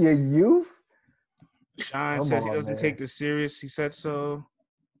 respect your youth. Shine says he doesn't take this serious. He said so.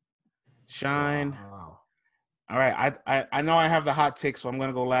 Shine. Wow. All right. I know I have the hot take, so I'm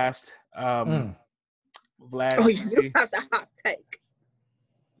gonna go last. Vlad. Oh, you have the hot take.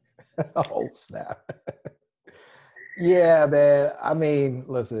 Oh, snap. Yeah, man. I mean,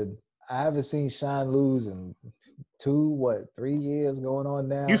 listen, I haven't seen Shine lose in 3 years going on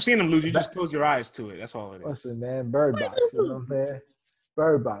now. You've seen him lose. You just close your eyes to it. That's all it is. Listen, man, Bird Box. You know what I'm saying?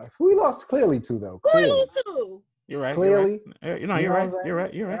 Bird Box. We lost clearly too, though. Clearly. You're right. Clearly. You're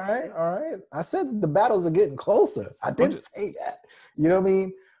right. You're right. All right. I said the battles are getting closer. I didn't say that. You know what I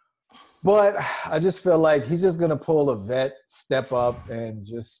mean? But I just feel like he's just going to pull a vet, step up, and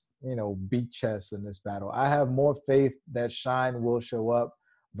just, beat Chess in this battle. I have more faith that Shine will show up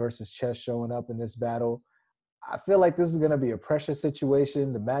versus Chess showing up in this battle. I feel like this is going to be a pressure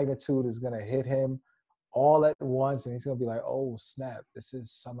situation. The magnitude is going to hit him all at once, and he's going to be like, oh, snap, this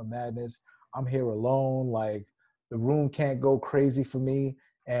is Summer Madness. I'm here alone. Like, the room can't go crazy for me.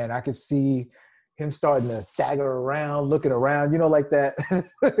 And I could see him starting to stagger around, looking around, like that,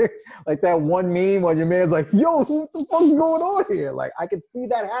 like that one meme where your man's like, yo, what the fuck's going on here? Like, I could see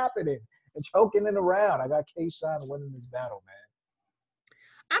that happening and choking it around. I got K-Shine winning this battle, man.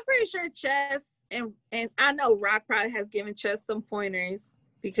 I'm pretty sure Chess, and I know Rock probably has given Chess some pointers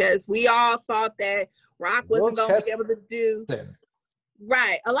because we all thought that Rock wasn't going to be able to do.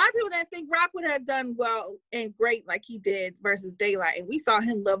 Right. A lot of people didn't think Rock would have done well and great like he did versus Daylight. And we saw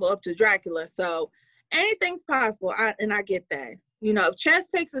him level up to Dracula. So anything's possible. I get that. If Chess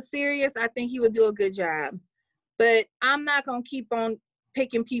takes it serious, I think he would do a good job. But I'm not going to keep on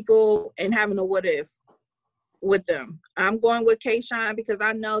picking people and having a what if with them. I'm going with K-Shine because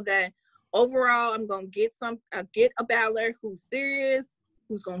I know that overall I'm going to get a battler who's serious,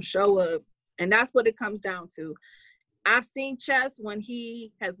 who's going to show up. And that's what it comes down to. I've seen Chess when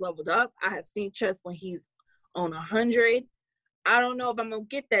he has leveled up. I have seen Chess when he's on 100. I don't know if I'm going to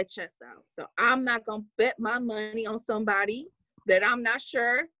get that chest out. So I'm not going to bet my money on somebody that I'm not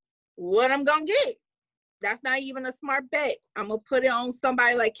sure what I'm going to get. That's not even a smart bet. I'm going to put it on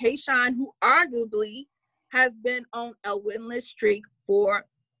somebody like K-Shine, who arguably has been on a winless streak for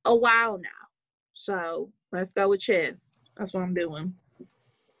a while now. So let's go with Chess. That's what I'm doing.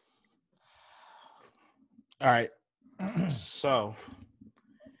 All right. So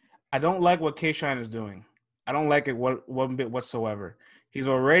I don't like what K-Shine is doing. I don't like it one bit whatsoever. He's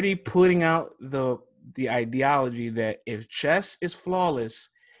already putting out the ideology that if Chess is flawless,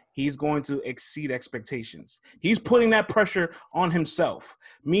 he's going to exceed expectations. He's putting that pressure on himself.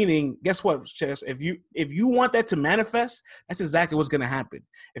 Meaning, guess what, Chess? If you want that to manifest, that's exactly what's going to happen.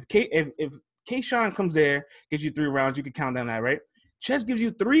 If K-Shine comes there, gives you 3 rounds, you can count down that, right? Chess gives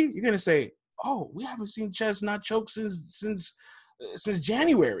you 3, you're going to say, oh, we haven't seen Chess not choke since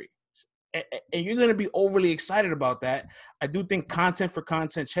January. And you're going to be overly excited about that. I do think content for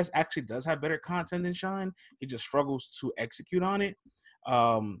content, Chess actually does have better content than Shine. He just struggles to execute on it.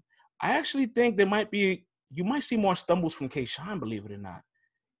 I actually think you might see more stumbles from K-Shine, believe it or not.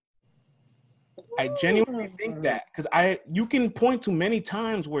 I genuinely think that because you can point to many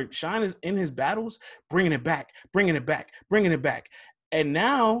times where Shine is in his battles, bringing it back. And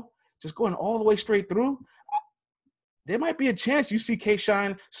now, just going all the way straight through, there might be a chance you see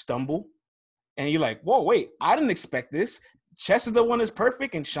K-Shine stumble. And you're like, whoa, wait, I didn't expect this. Chess is the one that's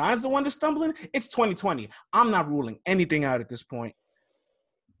perfect and Shine's the one that's stumbling. It's 2020. I'm not ruling anything out at this point.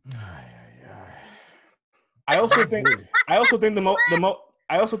 I also think the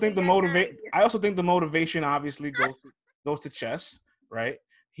motivation obviously goes to Chess, right?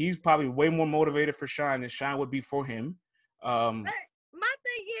 He's probably way more motivated for Shine than Shine would be for him. My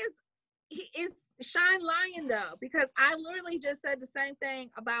thing is Shine lying though, because I literally just said the same thing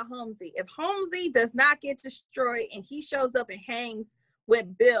about Holmesy. If Holmesy does not get destroyed and he shows up and hangs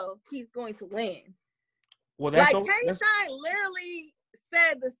with Bill, he's going to win. Well, that's like K-Shine literally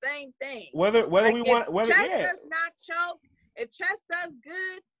said the same thing. Whether Chess does not choke, if Chess does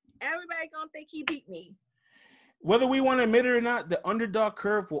good, everybody gonna think he beat me. Whether we want to admit it or not, the underdog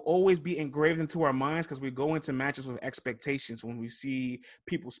curve will always be engraved into our minds because we go into matches with expectations. When we see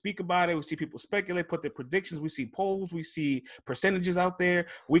people speak about it, we see people speculate, put their predictions, we see polls, we see percentages out there.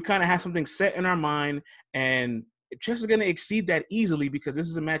 We kind of have something set in our mind, and Chess is going to exceed that easily because this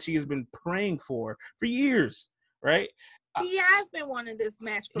is a match he has been praying for years, right? He has been wanting this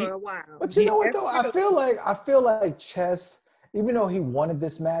match for a while. But you know what, though? I feel like Chess, even though he wanted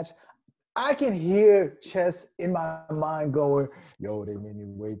this match, I can hear Chess in my mind going, yo, they made me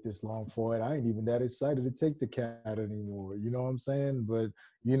wait this long for it. I ain't even that excited to take the cat anymore. You know what I'm saying? But,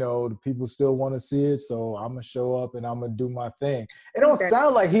 you know, the people still want to see it, so I'm going to show up and I'm going to do my thing. It don't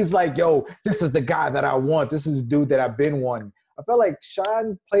sound like he's like, yo, this is the guy that I want. This is the dude that I've been wanting. I felt like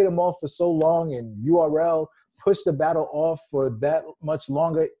Shine played him off for so long and URL pushed the battle off for that much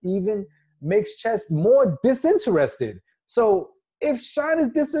longer, even makes Chess more disinterested. So if Shine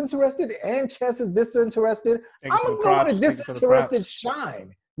is disinterested and Chess is disinterested, I'm going to go with a disinterested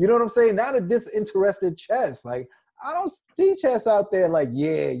Shine. You know what I'm saying? Not a disinterested Chess. Like, I don't see Chess out there like,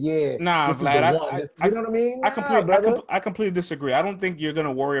 yeah. Nah, this Vlad, is the one. You know what I mean? I completely disagree. I don't think you're going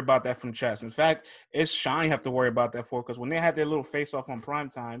to worry about that from Chess. In fact, it's Shine you have to worry about that for, because when they had their little face-off on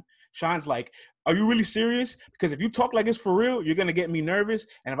primetime, Shine's like, are you really serious? Because if you talk like this for real, you're going to get me nervous.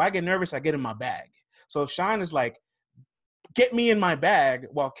 And if I get nervous, I get in my bag. So Shine is like, get me in my bag,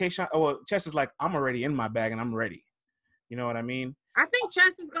 while Chess is like, I'm already in my bag and I'm ready. You know what I mean? I think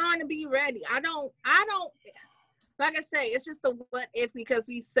Chess is going to be ready. I don't, like I say, it's just the what if, because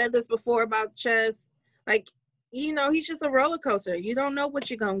we've said this before about Chess. Like, you know, he's just a roller coaster. You don't know what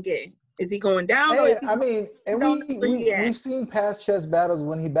you're going to get. Is he going down? We've seen past Chess battles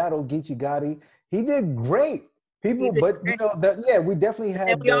when he battled Geechee Gotti. He did great. We definitely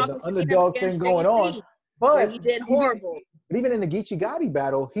had the underdog thing going on. But he did horrible. But even in the Geechee Gotti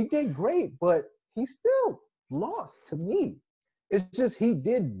battle, he did great, but he still lost to me. It's just he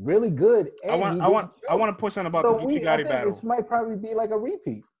did really good. I want to put something about the Geechee Gotti battle. This might probably be like a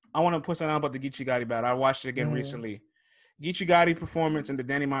repeat. I want to put something out about the Geechee Gotti battle. I watched it again recently. Geechee Gotti performance and the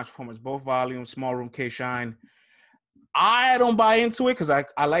Danny Moch performance, both volumes, small room K-Shine. I don't buy into it because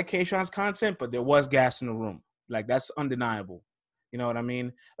I like K-Shine's content, but there was gas in the room. Like, that's undeniable. You know what I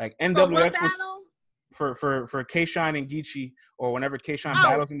mean? Like, NWX was for K-Shine and Geechee, or whenever K-Shine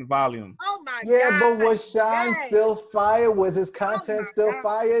battles in the volume. Oh my God. Yeah, but was Shine still fire? Was his content still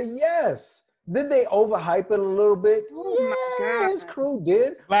fire? Yes. Did they overhype it a little bit? Oh my God. his crew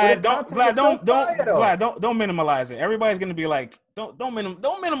did. But his content was still fire, though. Vlad, don't minimalize it. Everybody's gonna be like, don't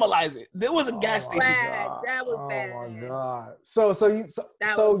minimalize it. There was a gas station. Vlad, that was bad. Oh my God.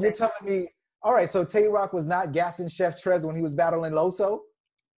 So you're telling me, all right, so Tay-Rock was not gassing Chef Trez when he was battling Loso?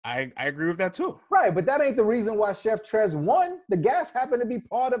 I agree with that too. Right, but that ain't the reason why Chef Trez won. The gas happened to be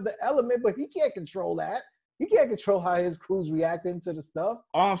part of the element, but he can't control that. He can't control how his crew's reacting to the stuff.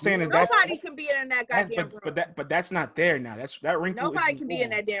 All I'm saying is nobody can be in that goddamn room. But that's not there now. That wrinkle. Nobody can be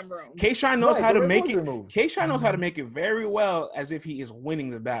in that damn room. K-Shine knows how to make it. K-Shine knows how to make it very well, as if he is winning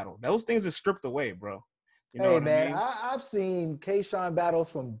the battle. Those things are stripped away, bro. You know what I mean? I've seen K-Shine battles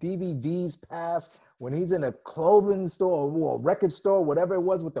from DVDs past when he's in a clothing store or a record store, whatever it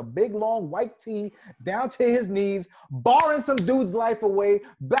was, with a big long white tee down to his knees, barring some dude's life away,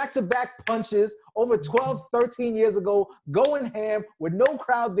 back-to-back punches over 12, 13 years ago, going ham with no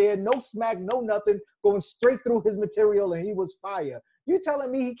crowd there, no smack, no nothing, going straight through his material, and he was fire. You telling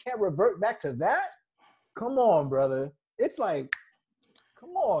me he can't revert back to that? Come on, brother. It's like,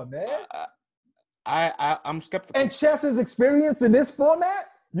 come on, man. I'm skeptical. And Chess's experience in this format?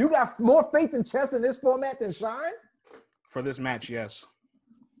 You got more faith in Chess in this format than Shine? For this match, yes.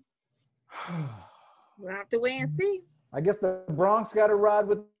 We'll have to wait and see. I guess the Bronx got to ride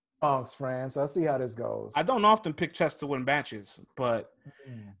with the Bronx, France. I'll see how this goes. I don't often pick Chess to win matches, but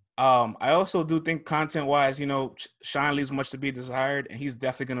I also do think content-wise, you know, Shine leaves much to be desired, and he's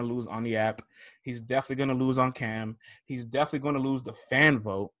definitely going to lose on the app. He's definitely going to lose on cam. He's definitely going to lose the fan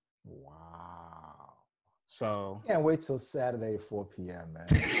vote. Wow. So Can't wait till Saturday, 4 p.m., man.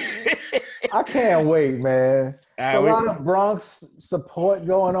 I can't wait, man. A lot of Bronx support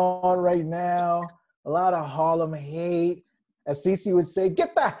going on right now. A lot of Harlem hate. As Cece would say,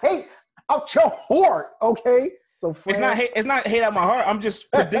 get the hate out your heart, okay? So it's not hate out my heart. I'm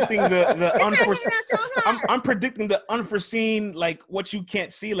just predicting the unforeseen. I'm predicting the unforeseen, like what you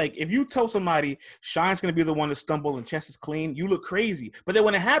can't see. Like if you tell somebody Shine's gonna be the one to stumble and Chess is clean, you look crazy. But then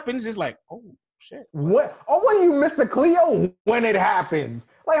when it happens, it's like, oh shit. What? Oh, what are you, Mr. Cleo? When it happens,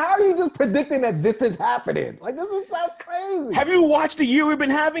 like how are you just predicting that this is happening? Like sounds crazy. Have you watched the year we've been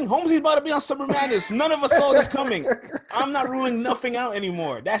having? Holmesy's about to be on Summer Madness. None of us saw this coming. I'm not ruling nothing out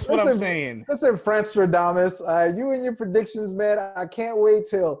anymore. That's what I'm saying. Listen, Franstradamus, you and your predictions, man. I can't wait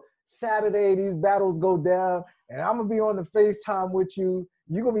till Saturday. These battles go down, and I'm gonna be on the FaceTime with you.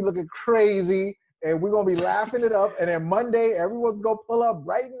 You're gonna be looking crazy, and we're gonna be laughing it up. And then Monday, everyone's gonna pull up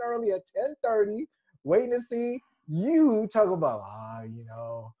bright and early at 10:30, waiting to see you talk about, you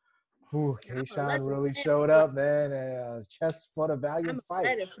know. K-Shine really showed up, man. And Chess for the valiant fight.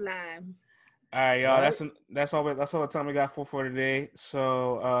 Fly. All right, y'all. Right. That's all the time we got for today.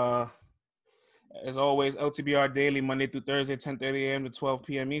 So as always, LTBR Daily, Monday through Thursday, 10:30 a.m. to 12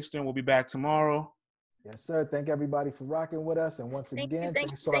 p.m. Eastern. We'll be back tomorrow. Yes, sir. Thank everybody for rocking with us. And once again,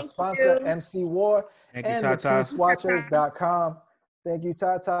 thanks to our sponsor, MC War, and thepeacewatchers.com. Thank you,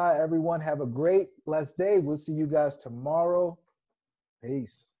 Tata. Everyone have a great, blessed day. We'll see you guys tomorrow.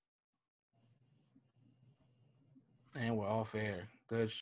 Peace. And we're off air. Good.